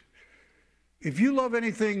focus? If you love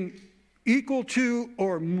anything equal to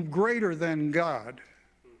or greater than God,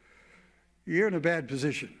 you're in a bad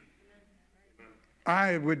position.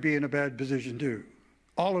 I would be in a bad position too.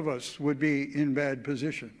 All of us would be in bad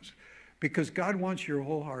positions because God wants your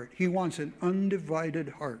whole heart. He wants an undivided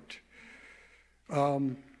heart. Do I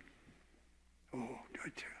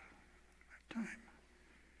have time?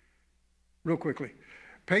 Real quickly.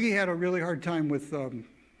 Peggy had a really hard time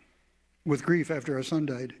with grief after our son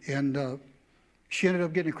died, and she ended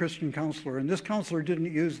up getting a Christian counselor, and this counselor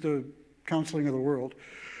didn't use the counseling of the world.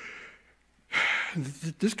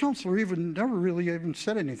 This counselor never really even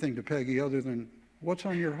said anything to Peggy other than, what's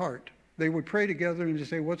on your heart? They would pray together and just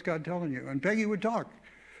say, what's God telling you? And Peggy would talk.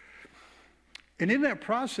 And in that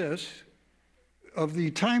process of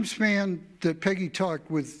the time span that Peggy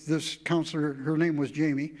talked with this counselor, her name was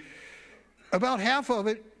Jamie, about half of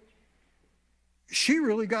it, she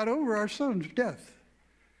really got over our son's death.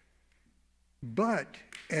 But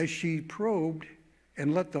as she probed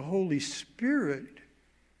and let the Holy Spirit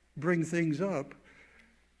bring things up,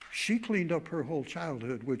 she cleaned up her whole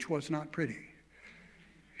childhood, which was not pretty.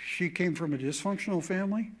 She came from a dysfunctional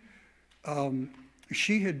family.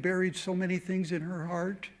 She had buried so many things in her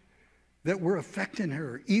heart that were affecting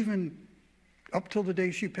her, even up till the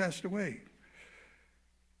day she passed away.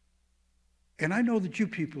 And I know that you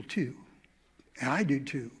people too, and I do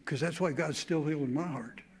too, because that's why God's still healing my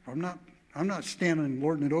heart. I'm not standing and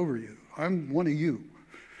lording it over you. I'm one of you.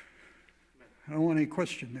 I don't want any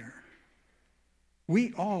question there.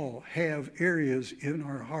 We all have areas in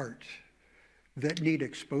our heart that need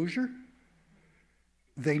exposure.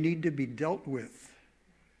 They need to be dealt with.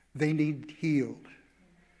 They need healed.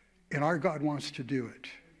 And our God wants to do it.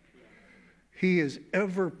 He is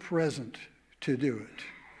ever present to do it.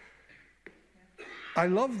 I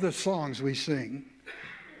love the songs we sing.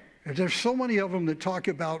 There's so many of them that talk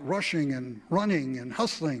about rushing and running and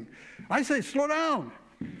hustling. I say, slow down.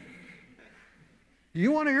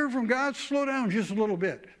 You want to hear from God? Slow down just a little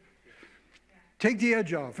bit. Take the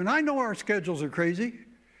edge off. And I know our schedules are crazy.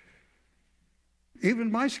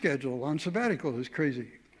 Even my schedule on sabbatical is crazy.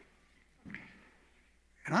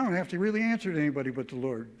 And I don't have to really answer to anybody but the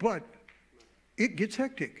Lord. But it gets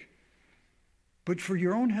hectic. But for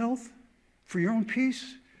your own health, for your own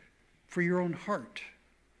peace, for your own heart,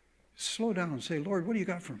 slow down and say, Lord, what do you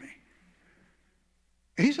got for me?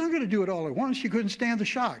 And he's not going to do it all at once. You couldn't stand the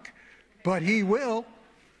shock. But he will,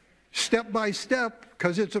 step by step,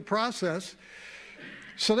 because it's a process.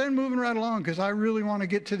 So then moving right along, because I really want to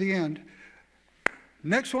get to the end.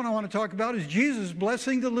 Next one I want to talk about is Jesus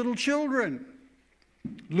blessing the little children.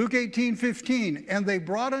 Luke 18:15, and they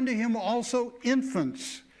brought unto him also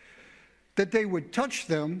infants, that they would touch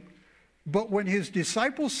them, but when his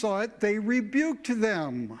disciples saw it, they rebuked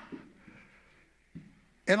them.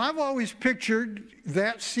 And I've always pictured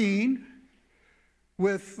that scene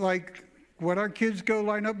with, like, when our kids go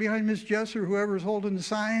line up behind Miss Jess or whoever's holding the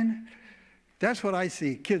sign. That's what I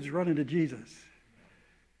see, kids running to Jesus.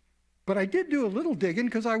 But I did do a little digging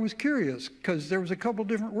because I was curious, because there was a couple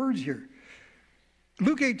different words here.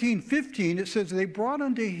 Luke 18:15, it says, they brought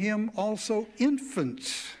unto him also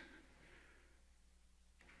infants.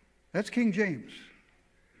 That's King James.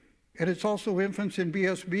 And it's also infants in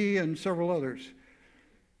BSB and several others.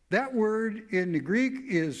 That word in the Greek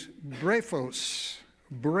is brephos,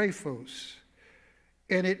 brephos.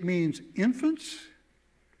 And it means infants,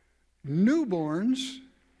 newborns,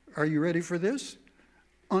 are you ready for this?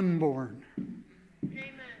 Unborn.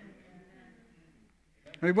 Amen.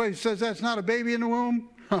 Anybody says that's not a baby in the womb?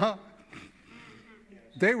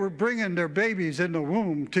 They were bringing their babies in the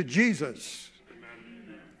womb to Jesus.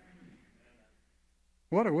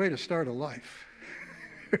 What a way to start a life.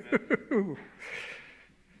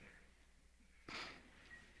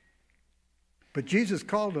 But Jesus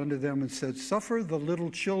called unto them and said, suffer the little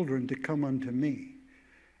children to come unto me,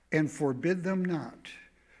 and forbid them not,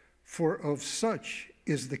 for of such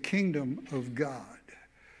is the kingdom of God.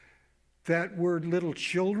 That word little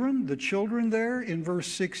children, the children there in verse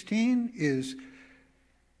 16 is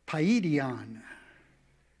paidion,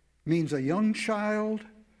 means a young child,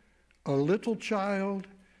 a little child,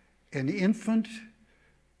 an infant,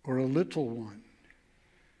 or a little one.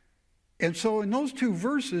 And so in those two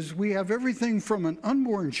verses, we have everything from an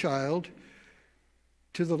unborn child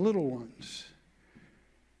to the little ones.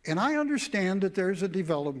 And I understand that there's a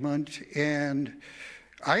development, and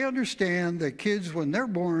I understand that kids, when they're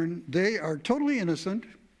born, they are totally innocent.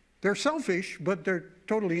 They're selfish, but they're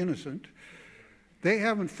totally innocent. They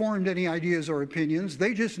haven't formed any ideas or opinions.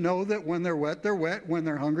 They just know that when they're wet, they're wet. When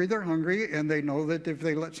they're hungry, and they know that if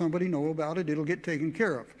they let somebody know about it, it'll get taken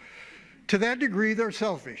care of. To that degree, they're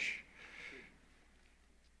selfish.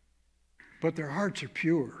 But their hearts are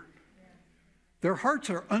pure. Their hearts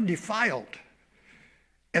are undefiled.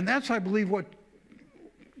 And that's, I believe, what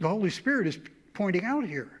the Holy Spirit is pointing out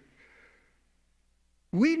here.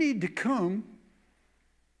 We need to come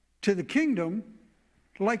to the kingdom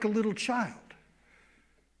like a little child.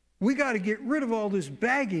 We got to get rid of all this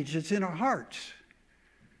baggage that's in our hearts.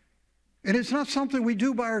 And it's not something we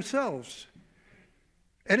do by ourselves.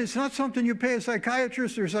 And it's not something you pay a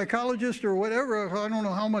psychiatrist or psychologist or whatever. I don't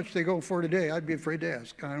know how much they go for today. I'd be afraid to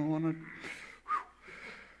ask. I don't want to.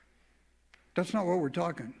 That's not what we're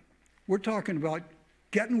talking. We're talking about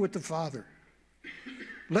getting with the Father.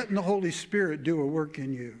 Letting the Holy Spirit do a work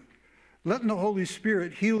in you. Letting the Holy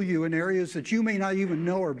Spirit heal you in areas that you may not even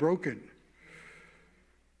know are broken.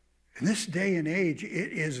 In this day and age,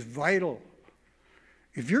 it is vital.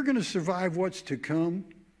 If you're going to survive what's to come,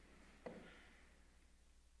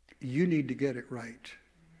 you need to get it right.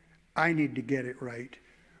 I need to get it right.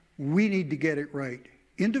 We need to get it right,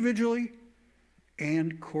 individually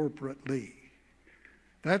and corporately.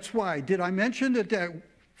 That's why, did I mention that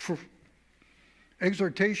for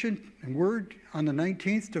exhortation and word on the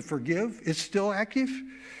 19th to forgive, it's still active?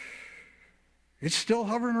 It's still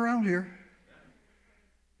hovering around here.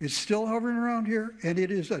 It's still hovering around here, and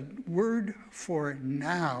it is a word for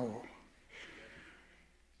now.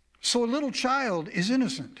 So a little child is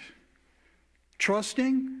innocent,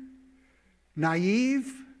 trusting,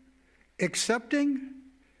 naive, accepting,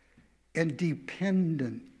 and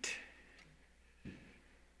dependent.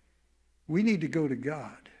 We need to go to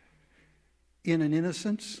God in an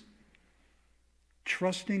innocence,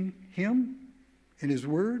 trusting Him in his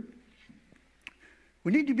word.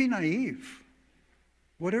 We need to be naive.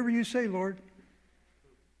 Whatever you say, Lord.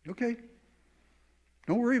 Okay.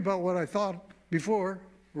 Don't worry about what I thought before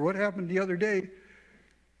or what happened the other day.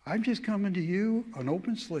 I'm just coming to you an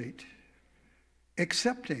open slate,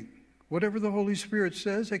 accepting whatever the Holy Spirit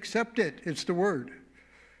says, accept it. It's the word.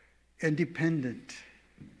 And dependent.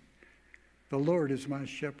 The Lord is my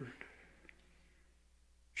shepherd.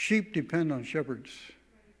 Sheep depend on shepherds.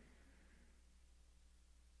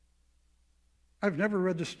 I've never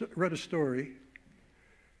read a story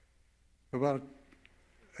about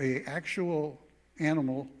an actual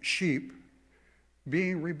animal, sheep,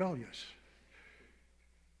 being rebellious.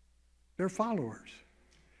 They're followers.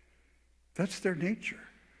 That's their nature.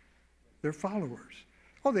 They're followers.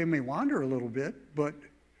 Oh, they may wander a little bit, but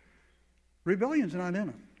rebellion's not in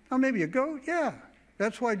them. Oh, maybe a goat? Yeah.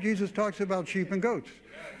 That's why Jesus talks about sheep and goats.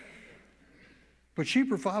 But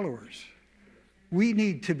sheep are followers. We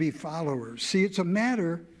need to be followers. See, it's a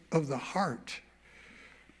matter of the heart.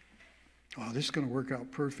 Oh, this is going to work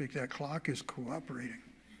out perfect. That clock is cooperating.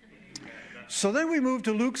 So then we move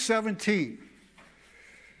to Luke 17.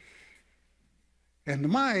 And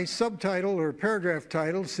my subtitle or paragraph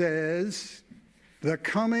title says, The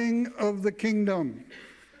Coming of the Kingdom.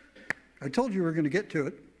 I told you we were going to get to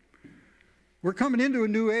it. We're coming into a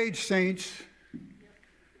new age, saints. Amen.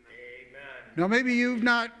 Now, maybe you've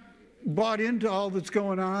not bought into all that's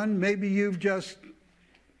going on. Maybe you've just,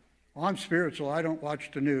 well, I'm spiritual. I don't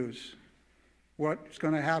watch the news. What's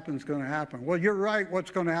going to happen is going to happen. Well, you're right.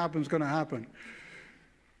 What's going to happen is going to happen.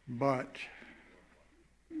 But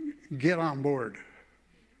get on board.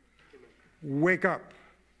 Wake up.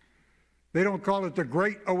 They don't call it the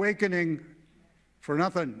Great Awakening for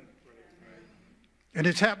nothing. And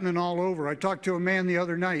it's happening all over. I talked to a man the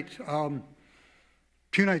other night.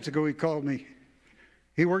 2 nights ago he called me.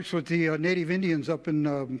 He works with the Native Indians up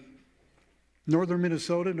in northern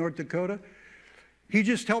Minnesota, North Dakota. He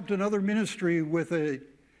just helped another ministry with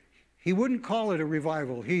he wouldn't call it a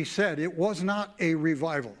revival. He said it was not a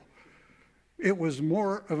revival. It was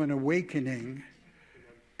more of an awakening.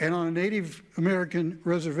 And on a Native American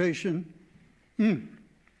reservation, they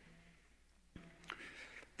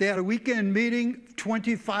had a weekend meeting,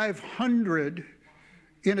 2,500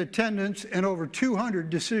 in attendance, and over 200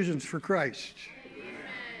 decisions for Christ.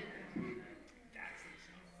 Amen.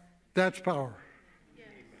 That's power. Yes.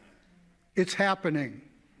 It's happening.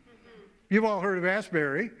 You've all heard of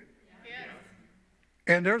Asbury. Yes.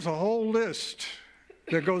 And there's a whole list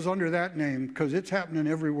that goes under that name because it's happening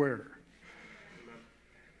everywhere.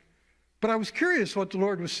 But I was curious what the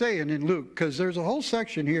Lord was saying in Luke, because there's a whole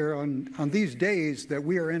section here on these days that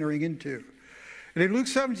we are entering into. And in Luke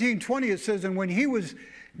 17:20 it says, And when he was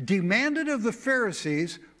demanded of the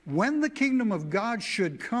Pharisees when the kingdom of God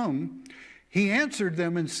should come, he answered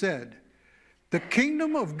them and said, The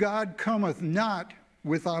kingdom of God cometh not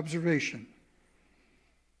with observation.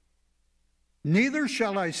 Neither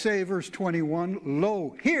shall I say, verse 21,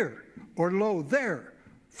 Lo here, or lo there,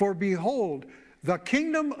 for behold, the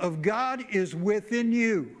kingdom of God is within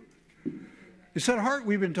you. It's that heart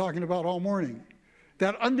we've been talking about all morning.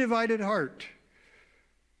 That undivided heart.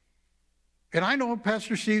 And I know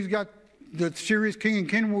Pastor Steve's got the series King and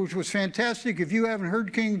Kingdom, which was fantastic. If you haven't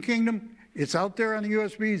heard King and Kingdom, it's out there on the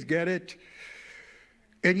USBs. Get it.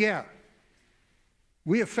 And yeah,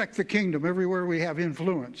 we affect the kingdom everywhere we have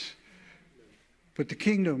influence. But the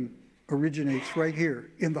kingdom originates right here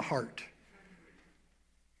in the heart.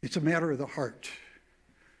 It's a matter of the heart.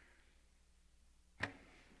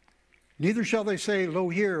 Neither shall they say, Lo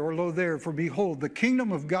here or lo there, for behold, the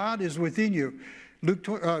kingdom of God is within you. Luke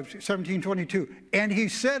 17:22. And he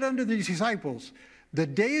said unto the disciples, The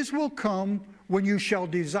days will come when you shall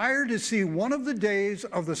desire to see one of the days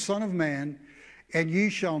of the Son of Man, and ye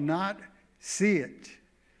shall not see it.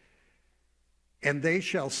 And they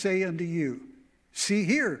shall say unto you, See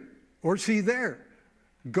here, or see there.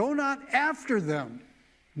 Go not after them,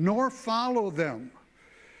 nor follow them.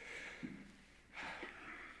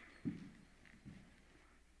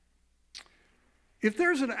 If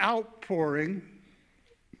there's an outpouring,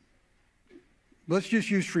 let's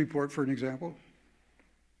just use Freeport for an example.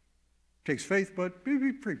 Takes faith, but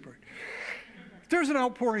Freeport. If there's an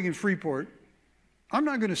outpouring in Freeport, I'm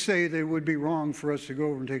not going to say that it would be wrong for us to go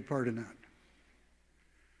over and take part in that.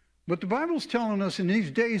 But the Bible's telling us in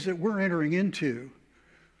these days that we're entering into,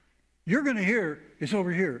 you're going to hear, it's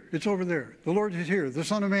over here, it's over there. The Lord is here, the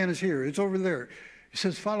Son of Man is here, it's over there. He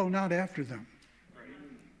says, follow not after them.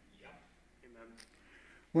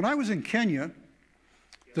 When I was in Kenya,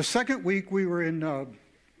 the second week we were in the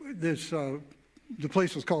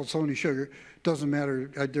place was called Sony Sugar. Doesn't matter,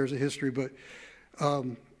 there's a history, but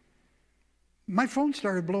My phone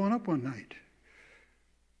started blowing up one night.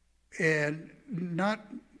 And not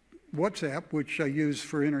WhatsApp, which I use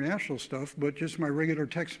for international stuff, but just my regular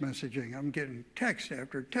text messaging. I'm getting text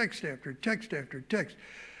after text after text after text.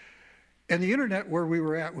 And the internet where we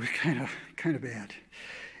were at was kind of bad.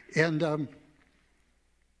 And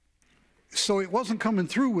so it wasn't coming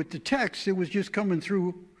through with the text, it was just coming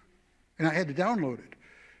through, and I had to download it.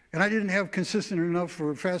 And I didn't have consistent enough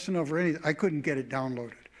or fast enough or anything. I couldn't get it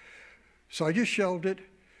downloaded. So I just shelved it.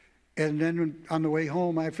 And then on the way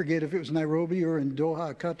home, I forget if it was Nairobi or in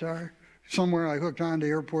Doha, Qatar, somewhere I hooked on to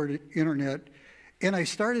airport internet. And I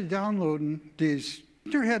started downloading these,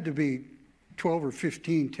 there had to be 12 or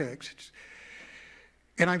 15 texts.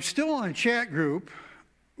 And I'm still on a chat group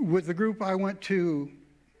with the group I went to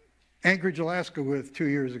Anchorage, Alaska with 2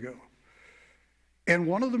 years ago. And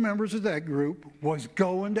one of the members of that group was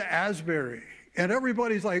going to Asbury. And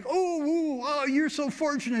everybody's like, oh, you're so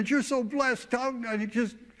fortunate, you're so blessed. And it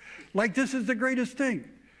just, like this is the greatest thing.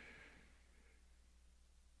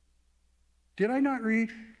 Did I not read?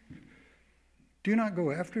 Do not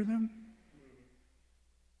go after them,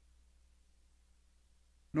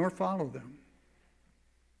 nor follow them.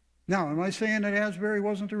 Now, am I saying that Asbury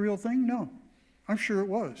wasn't the real thing? No, I'm sure it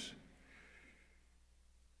was.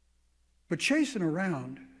 But chasing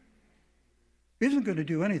around isn't going to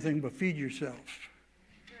do anything but feed yourself.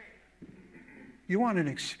 You want an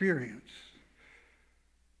experience.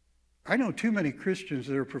 I know too many Christians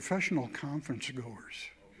that are professional conference goers.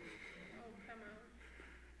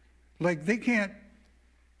 Like they can't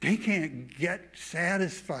get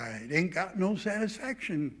satisfied. Ain't got no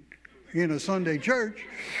satisfaction in a Sunday church.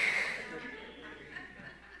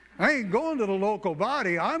 I ain't going to the local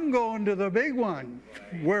body. I'm going to the big one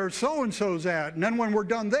where so-and-so's at. And then when we're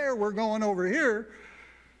done there, we're going over here.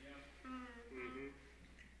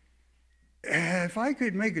 If I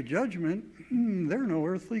could make a judgment, they're no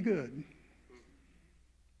earthly good.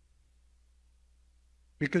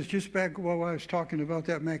 Because just back while I was talking about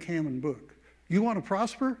that Mac Hammond book, you want to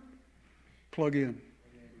prosper? Plug in.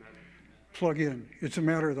 Plug in. It's a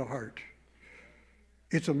matter of the heart.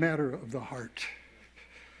 It's a matter of the heart.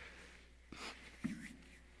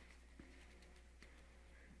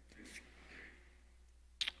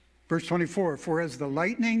 Verse 24, for as the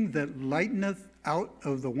lightning that lighteneth out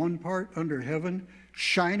of the one part under heaven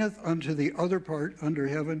shineth unto the other part under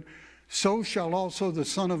heaven, so shall also the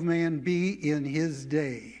Son of Man be in his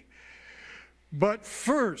day. But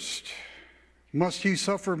first must he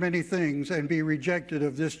suffer many things and be rejected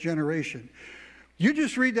of this generation. You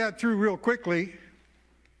just read that through real quickly.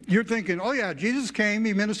 You're thinking, oh yeah, Jesus came,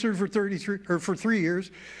 he ministered for 3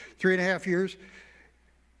 years, 3.5 years,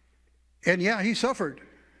 and yeah, he suffered.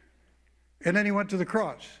 And then he went to the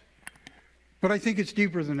cross. But I think it's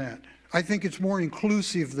deeper than that. I think it's more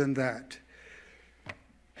inclusive than that.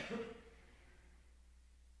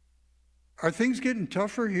 Are things getting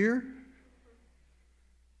tougher here?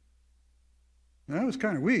 That was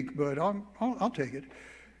kind of weak, but I'll take it.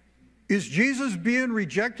 Is Jesus being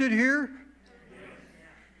rejected here?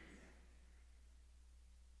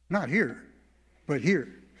 Not here, but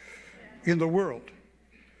here, in the world.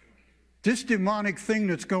 This demonic thing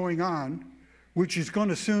that's going on, which is going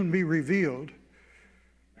to soon be revealed,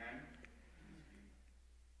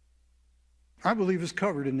 I believe is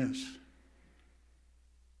covered in this.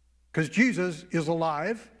 Because Jesus is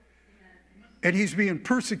alive, and he's being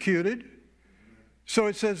persecuted. So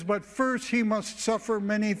it says, but first he must suffer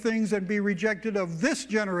many things and be rejected of this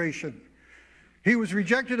generation. He was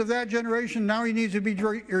rejected of that generation, now he needs to be,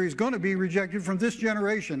 or he's going to be rejected from this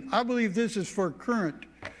generation. I believe this is for current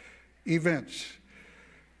events.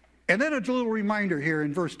 And then a little reminder here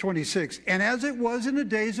in verse 26. And as it was in the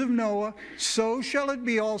days of Noah, so shall it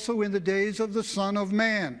be also in the days of the Son of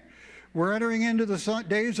Man. We're entering into the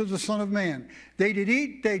days of the Son of Man. They did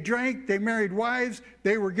eat, they drank, they married wives,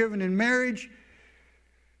 they were given in marriage,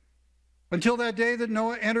 until that day that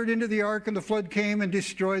Noah entered into the ark and the flood came and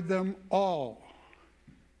destroyed them all.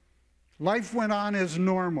 Life went on as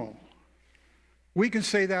normal. We can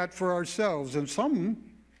say that for ourselves. And some,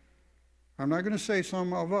 I'm not going to say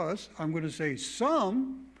some of us, I'm going to say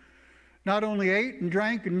some, not only ate and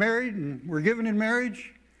drank and married and were given in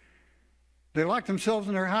marriage, they locked themselves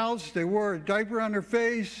in their house, they wore a diaper on their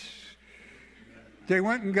face, they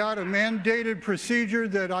went and got a mandated procedure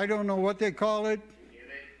that I don't know what they call it.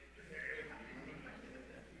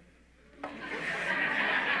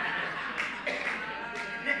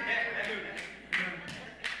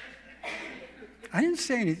 I didn't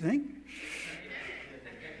say anything.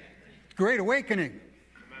 Great awakening.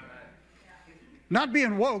 Not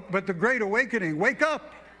being woke, but the great awakening. Wake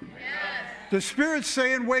up. The Spirit's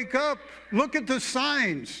saying, wake up, look at the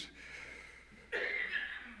signs.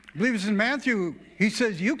 I believe it's in Matthew, he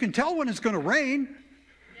says, you can tell when it's going to rain.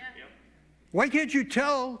 Why can't you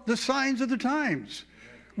tell the signs of the times?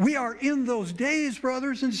 We are in those days,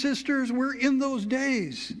 brothers and sisters. We're in those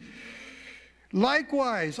days.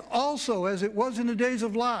 Likewise, also, as it was in the days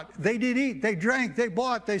of Lot, they did eat, they drank, they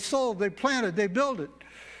bought, they sold, they planted, they built it.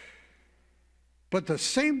 But the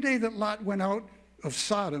same day that Lot went out of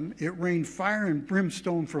Sodom, it rained fire and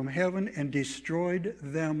brimstone from heaven and destroyed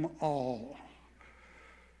them all.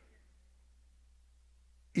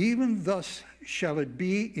 Even thus shall it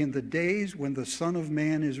be in the days when the Son of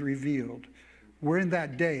Man is revealed. We're in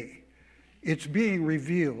that day. It's being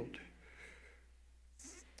revealed.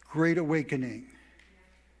 Great awakening.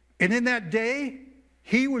 And in that day,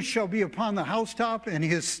 he which shall be upon the housetop and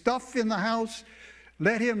his stuff in the house,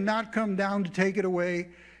 let him not come down to take it away.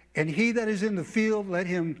 And he that is in the field, let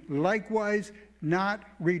him likewise not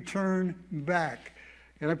return back.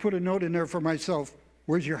 And I put a note in there for myself.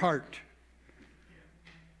 Where's your heart?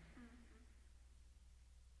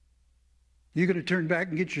 You going to turn back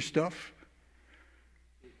and get your stuff?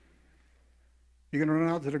 You're going to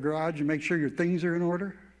run out to the garage and make sure your things are in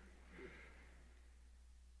order?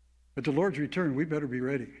 At the Lord's return, we better be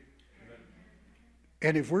ready.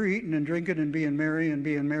 And if we're eating and drinking and being merry and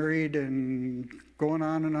being married and going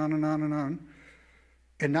on and on and on and on,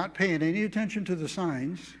 and not paying any attention to the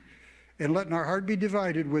signs, and letting our heart be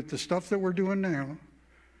divided with the stuff that we're doing now,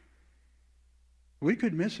 we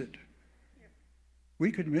could miss it.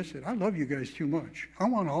 We could miss it. I love you guys too much. I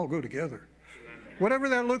want to all go together. Whatever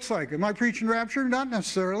that looks like. Am I preaching rapture? Not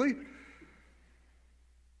necessarily.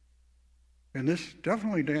 And this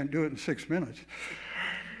definitely didn't do it in 6 minutes.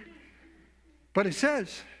 But it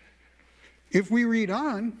says, if we read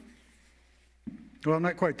on, well, I'm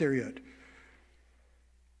not quite there yet.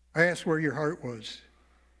 I asked where your heart was.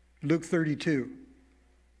 Luke 32.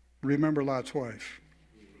 Remember Lot's wife.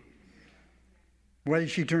 Why did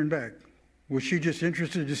she turn back? Was she just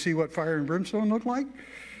interested to see what fire and brimstone looked like?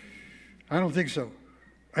 I don't think so.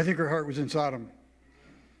 I think her heart was in Sodom.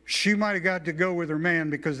 She might have got to go with her man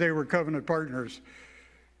because they were covenant partners,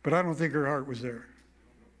 but I don't think her heart was there.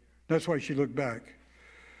 That's why she looked back.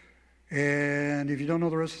 And if you don't know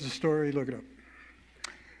the rest of the story, look it up.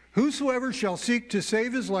 Whosoever shall seek to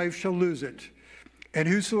save his life shall lose it, and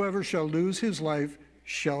whosoever shall lose his life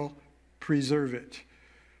shall preserve it.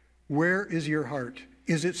 Where is your heart?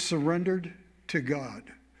 Is it surrendered to God?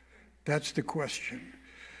 That's the question.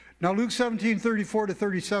 Now, Luke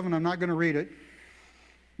 17:34-37, I'm not going to read it.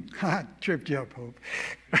 I tripped you up, Hope.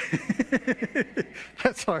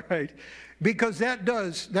 That's all right. Because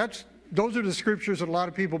those are the scriptures that a lot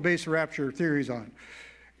of people base rapture theories on.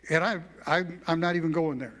 And I'm not even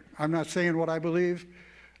going there. I'm not saying what I believe.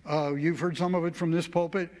 You've heard some of it from this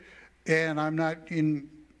pulpit, and I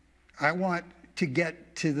want to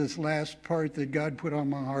get to this last part that God put on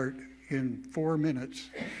my heart in 4 minutes.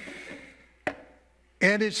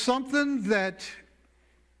 And it's something that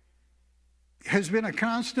has been a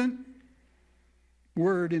constant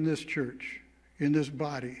word in this church, in this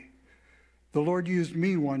body. The Lord used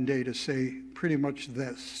me one day to say pretty much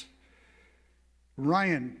this.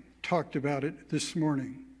 Ryan talked about it this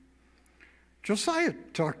morning. Josiah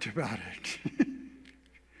talked about it.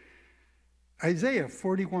 Isaiah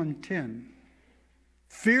 41:10.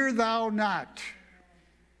 Fear thou not.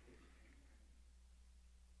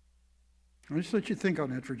 I'll just let you think on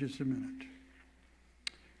that for just a minute.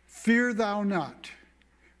 Fear thou not,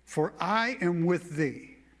 for I am with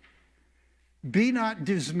thee. Be not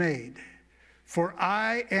dismayed, for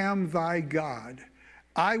I am thy God.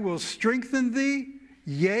 I will strengthen thee,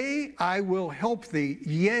 yea, I will help thee,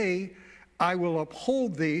 yea, I will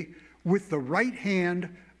uphold thee with the right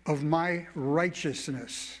hand of my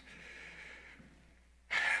righteousness.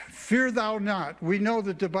 Fear thou not. We know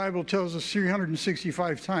that the Bible tells us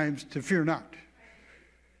 365 times to fear not.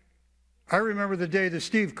 I remember the day that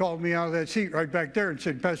Steve called me out of that seat right back there and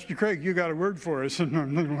said, Pastor Craig, you got a word for us. And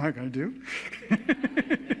I'm like, I do.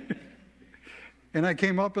 And I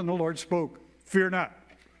came up and the Lord spoke, fear not.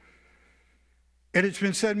 And it's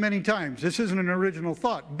been said many times. This isn't an original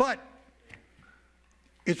thought, but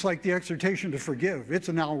it's like the exhortation to forgive. It's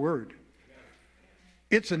a now word.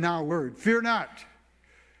 It's a now word. Fear not.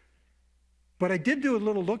 But I did do a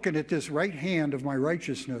little looking at this right hand of my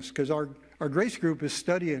righteousness, because our grace group is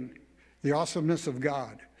studying the awesomeness of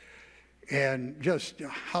God and just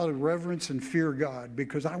how to reverence and fear God,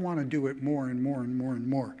 because I want to do it more and more and more and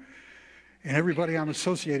more. And everybody I'm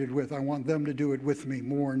associated with, I want them to do it with me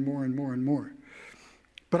more and more and more and more.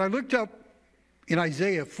 But I looked up in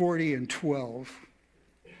Isaiah 40:12,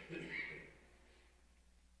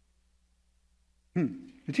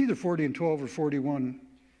 It's either 40 and 12 or 41.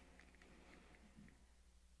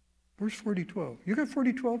 Where's 40:12? You got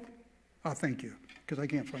 40:12? Oh, thank you, because I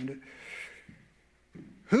can't find it.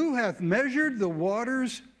 Who hath measured the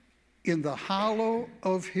waters in the hollow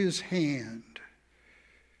of his hand?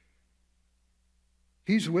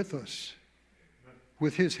 He's with us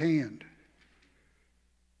with his hand.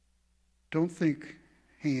 Don't think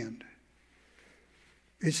hand.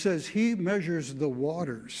 It says he measures the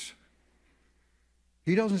waters.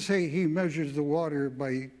 He doesn't say he measures the water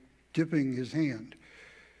by dipping his hand.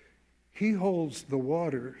 He holds the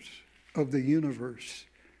waters of the universe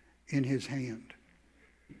in his hand.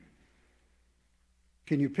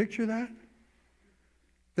 Can you picture that?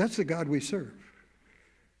 That's the God we serve.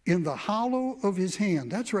 In the hollow of his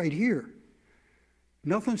hand. That's right here.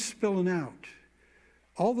 Nothing's spilling out.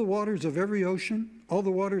 All the waters of every ocean, all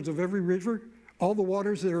the waters of every river, all the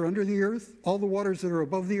waters that are under the earth, all the waters that are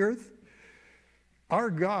above the earth, our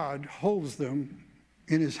God holds them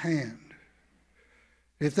in his hand.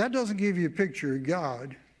 If that doesn't give you a picture of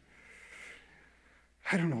God,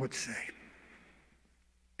 I don't know what to say.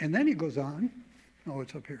 And then he goes on. Oh,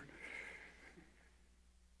 it's up here.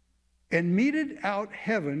 And meted out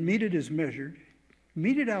heaven, meted is measured,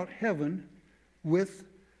 meted out heaven with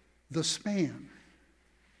the span.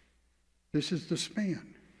 This is the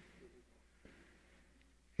span.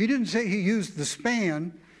 He didn't say he used the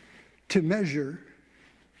span to measure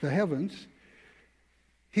the heavens.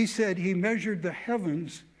 He said he measured the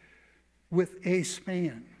heavens with a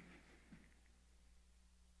span.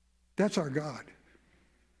 That's our God.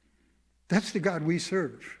 That's the God we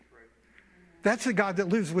serve. That's the God that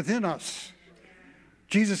lives within us.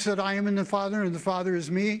 Jesus said, I am in the Father, and the Father is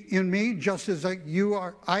in me, just as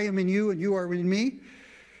I am in you, and you are in me.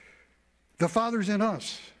 The Father's in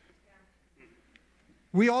us.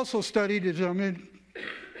 We also studied, give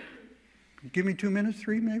me 2 minutes,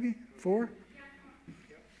 3 maybe, 4?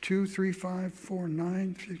 2, 3, 5, 4,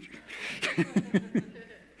 9, 6.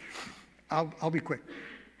 I'll be quick.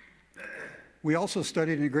 We also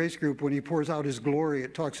studied in the grace group when he pours out his glory,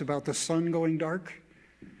 it talks about the sun going dark.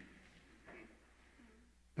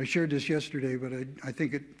 I shared this yesterday, but I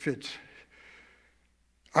think it fits.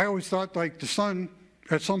 I always thought like the sun,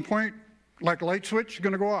 at some point, like a light switch, is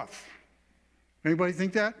going to go off. Anybody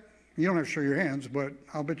think that? You don't have to show your hands, but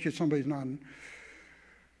I'll bet you somebody's nodding.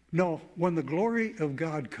 No, when the glory of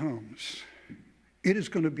God comes, it is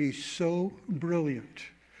going to be so brilliant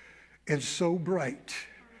and so bright.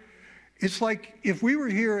 It's like if we were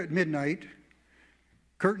here at midnight,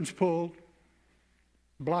 curtains pulled,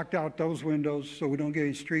 blocked out those windows so we don't get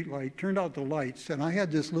any street light, turned out the lights, and I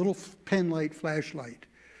had this little pen light flashlight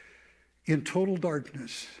in total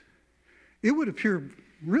darkness. It would appear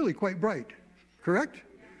really quite bright, correct?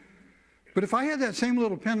 But if I had that same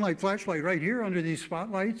little pen light flashlight right here under these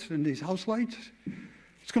spotlights and these house lights,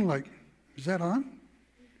 it's going to like, is that on?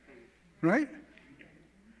 Right?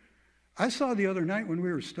 I saw the other night when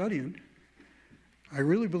we were studying, I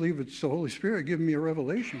really believe it's the Holy Spirit giving me a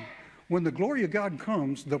revelation. When the glory of God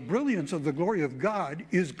comes, the brilliance of the glory of God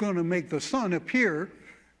is going to make the sun appear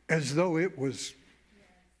as though it was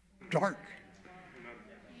dark.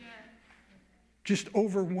 Just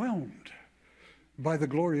overwhelmed by the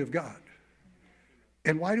glory of God.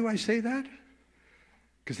 And why do I say that?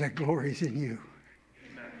 Because that glory is in you.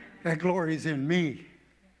 That glory is in me.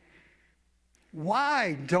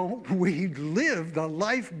 Why don't we live the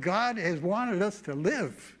life God has wanted us to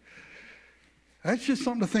live? That's just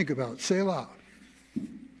something to think about. Say aloud.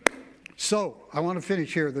 So, I want to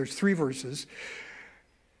finish here. There's 3 verses.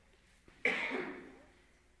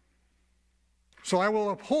 So I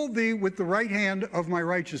will uphold thee with the right hand of my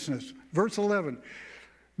righteousness. Verse 11.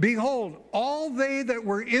 Behold, all they that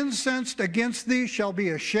were incensed against thee shall be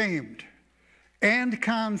ashamed and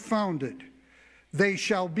confounded. They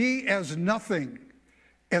shall be as nothing,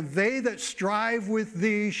 and they that strive with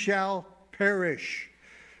thee shall perish.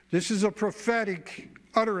 This is a prophetic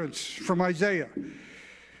utterance from Isaiah.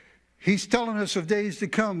 He's telling us of days to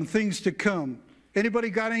come, things to come. Anybody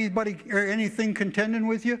got anybody or anything contending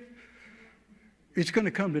with you? It's going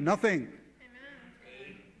to come to nothing.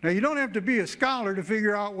 Amen. Now, you don't have to be a scholar to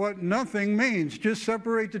figure out what nothing means. Just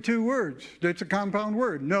separate the 2 words. It's a compound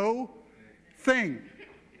word. No thing.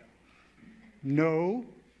 No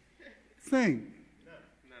thing.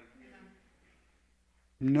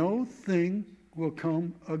 No thing will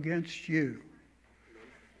come against you.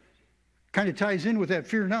 Kind of ties in with that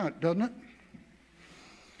fear not, doesn't it?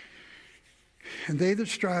 And they that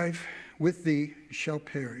strive with thee shall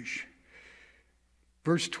perish.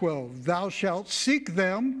 Verse 12, thou shalt seek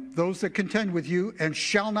them, those that contend with you, and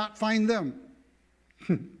shall not find them.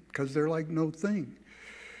 because they're like no thing.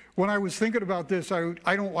 When I was thinking about this, I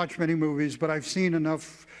don't watch many movies, but I've seen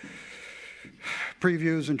enough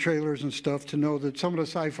previews and trailers and stuff to know that some of the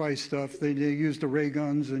sci-fi stuff, they use the ray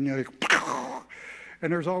guns and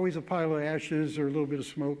and there's always a pile of ashes or a little bit of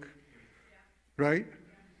smoke, right?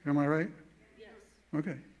 Am I right? Yes.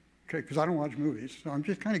 Okay, because I don't watch movies, so I'm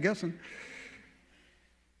just kind of guessing.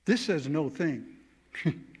 This says no thing.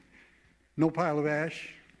 No pile of ash,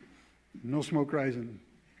 no smoke rising.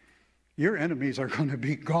 Your enemies are going to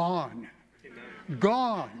be gone. Amen.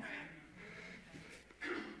 Gone.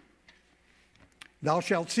 Thou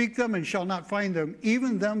shalt seek them and shalt not find them,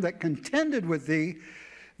 even them that contended with thee.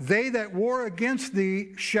 They that war against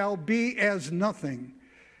thee shall be as nothing,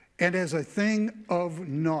 and as a thing of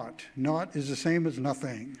naught. Naught is the same as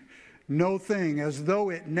nothing. No thing, as though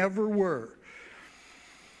it never were.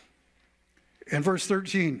 And verse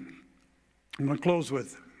 13, I'm going to close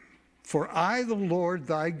with, for I, the Lord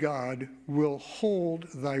thy God, will hold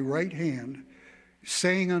thy right hand,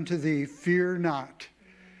 saying unto thee, fear not,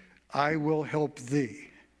 I will help thee.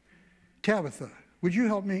 Tabitha, would you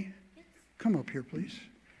help me? Yes. Come up here, please.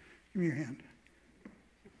 Give me your hand.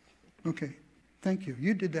 Okay, thank you.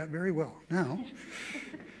 You did that very well. Now,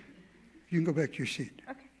 you can go back to your seat.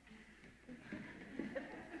 Okay.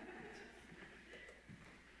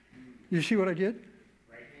 You see what I did?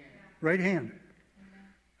 Right hand. Right hand.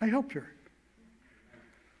 I helped her.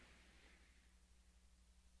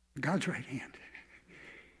 God's right hand.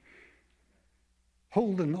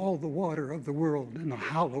 Holding all the water of the world in the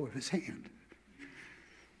hollow of his hand.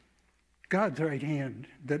 God's right hand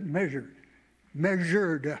that measured,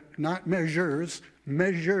 not measures,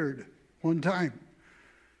 measured one time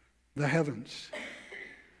the heavens.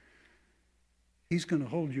 He's going to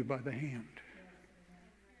hold you by the hand.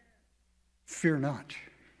 Fear not.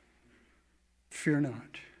 Fear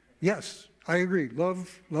not. Yes, I agree.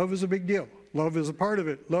 Love is a big deal. Love is a part of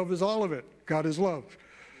it. Love is all of it. God is love.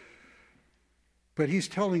 But he's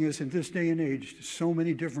telling us in this day and age, so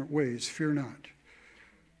many different ways, fear not.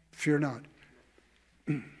 Fear not.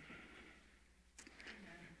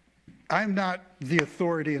 I'm not the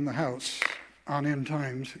authority in the house on end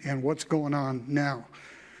times and what's going on now.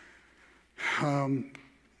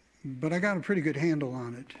 But I got a pretty good handle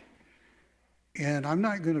on it. And I'm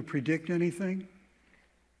not going to predict anything.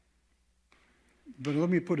 But let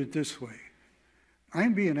me put it this way.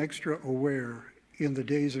 I'm being extra aware in the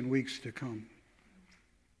days and weeks to come.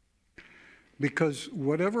 Because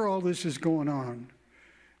whatever all this is going on,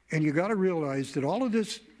 and you got to realize that all of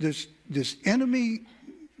this enemy,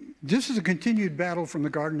 this is a continued battle from the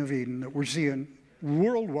Garden of Eden that we're seeing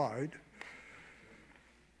worldwide.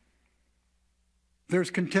 There's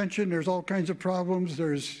contention, there's all kinds of problems,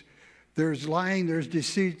 there's lying, there's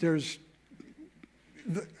deceit,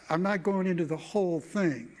 I'm not going into the whole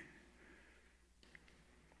thing.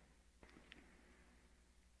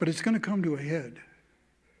 But it's going to come to a head.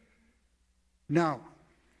 Now,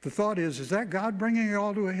 the thought is that God bringing it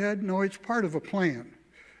all to a head? No, it's part of a plan.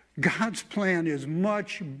 God's plan is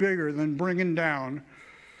much bigger than bringing down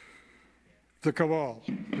the cabal,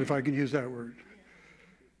 if I can use that word.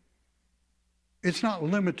 It's not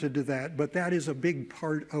limited to that, but that is a big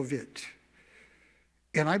part of it.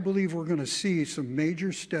 And I believe we're going to see some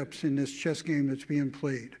major steps in this chess game that's being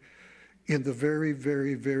played in the very,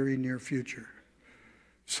 very, very near future.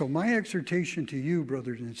 So my exhortation to you,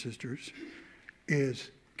 brothers and sisters, is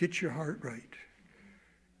get your heart right.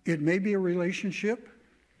 It may be a relationship.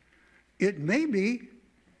 It may be,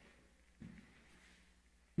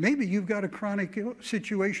 maybe you've got a chronic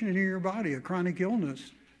situation in your body, a chronic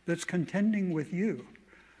illness that's contending with you.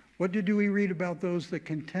 What did we read about those that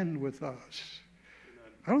contend with us?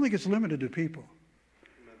 I don't think it's limited to people.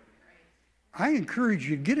 I encourage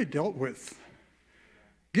you to get it dealt with.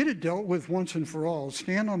 Get it dealt with once and for all.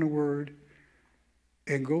 Stand on the word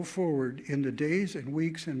and go forward in the days and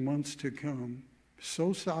weeks and months to come,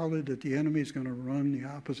 so solid that the enemy is going to run the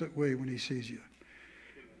opposite way when he sees you.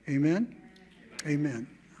 Amen? Amen.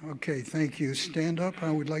 Okay, thank you. Stand up.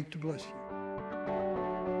 I would like to bless you.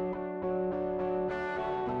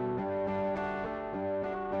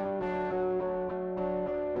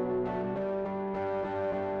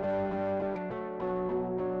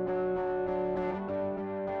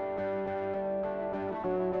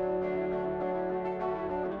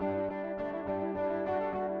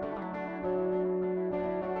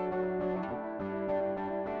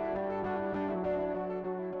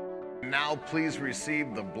 Now please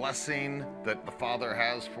receive the blessing that the Father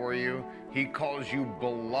has for you. He calls you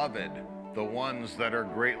beloved, the ones that are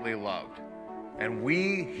greatly loved. And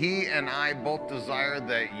he and I both desire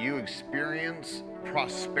that you experience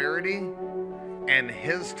prosperity and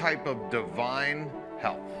his type of divine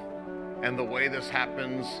health. And the way this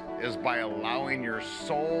happens is by allowing your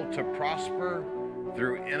soul to prosper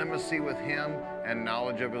through intimacy with him and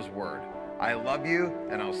knowledge of his word. I love you,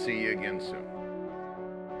 and I'll see you again soon.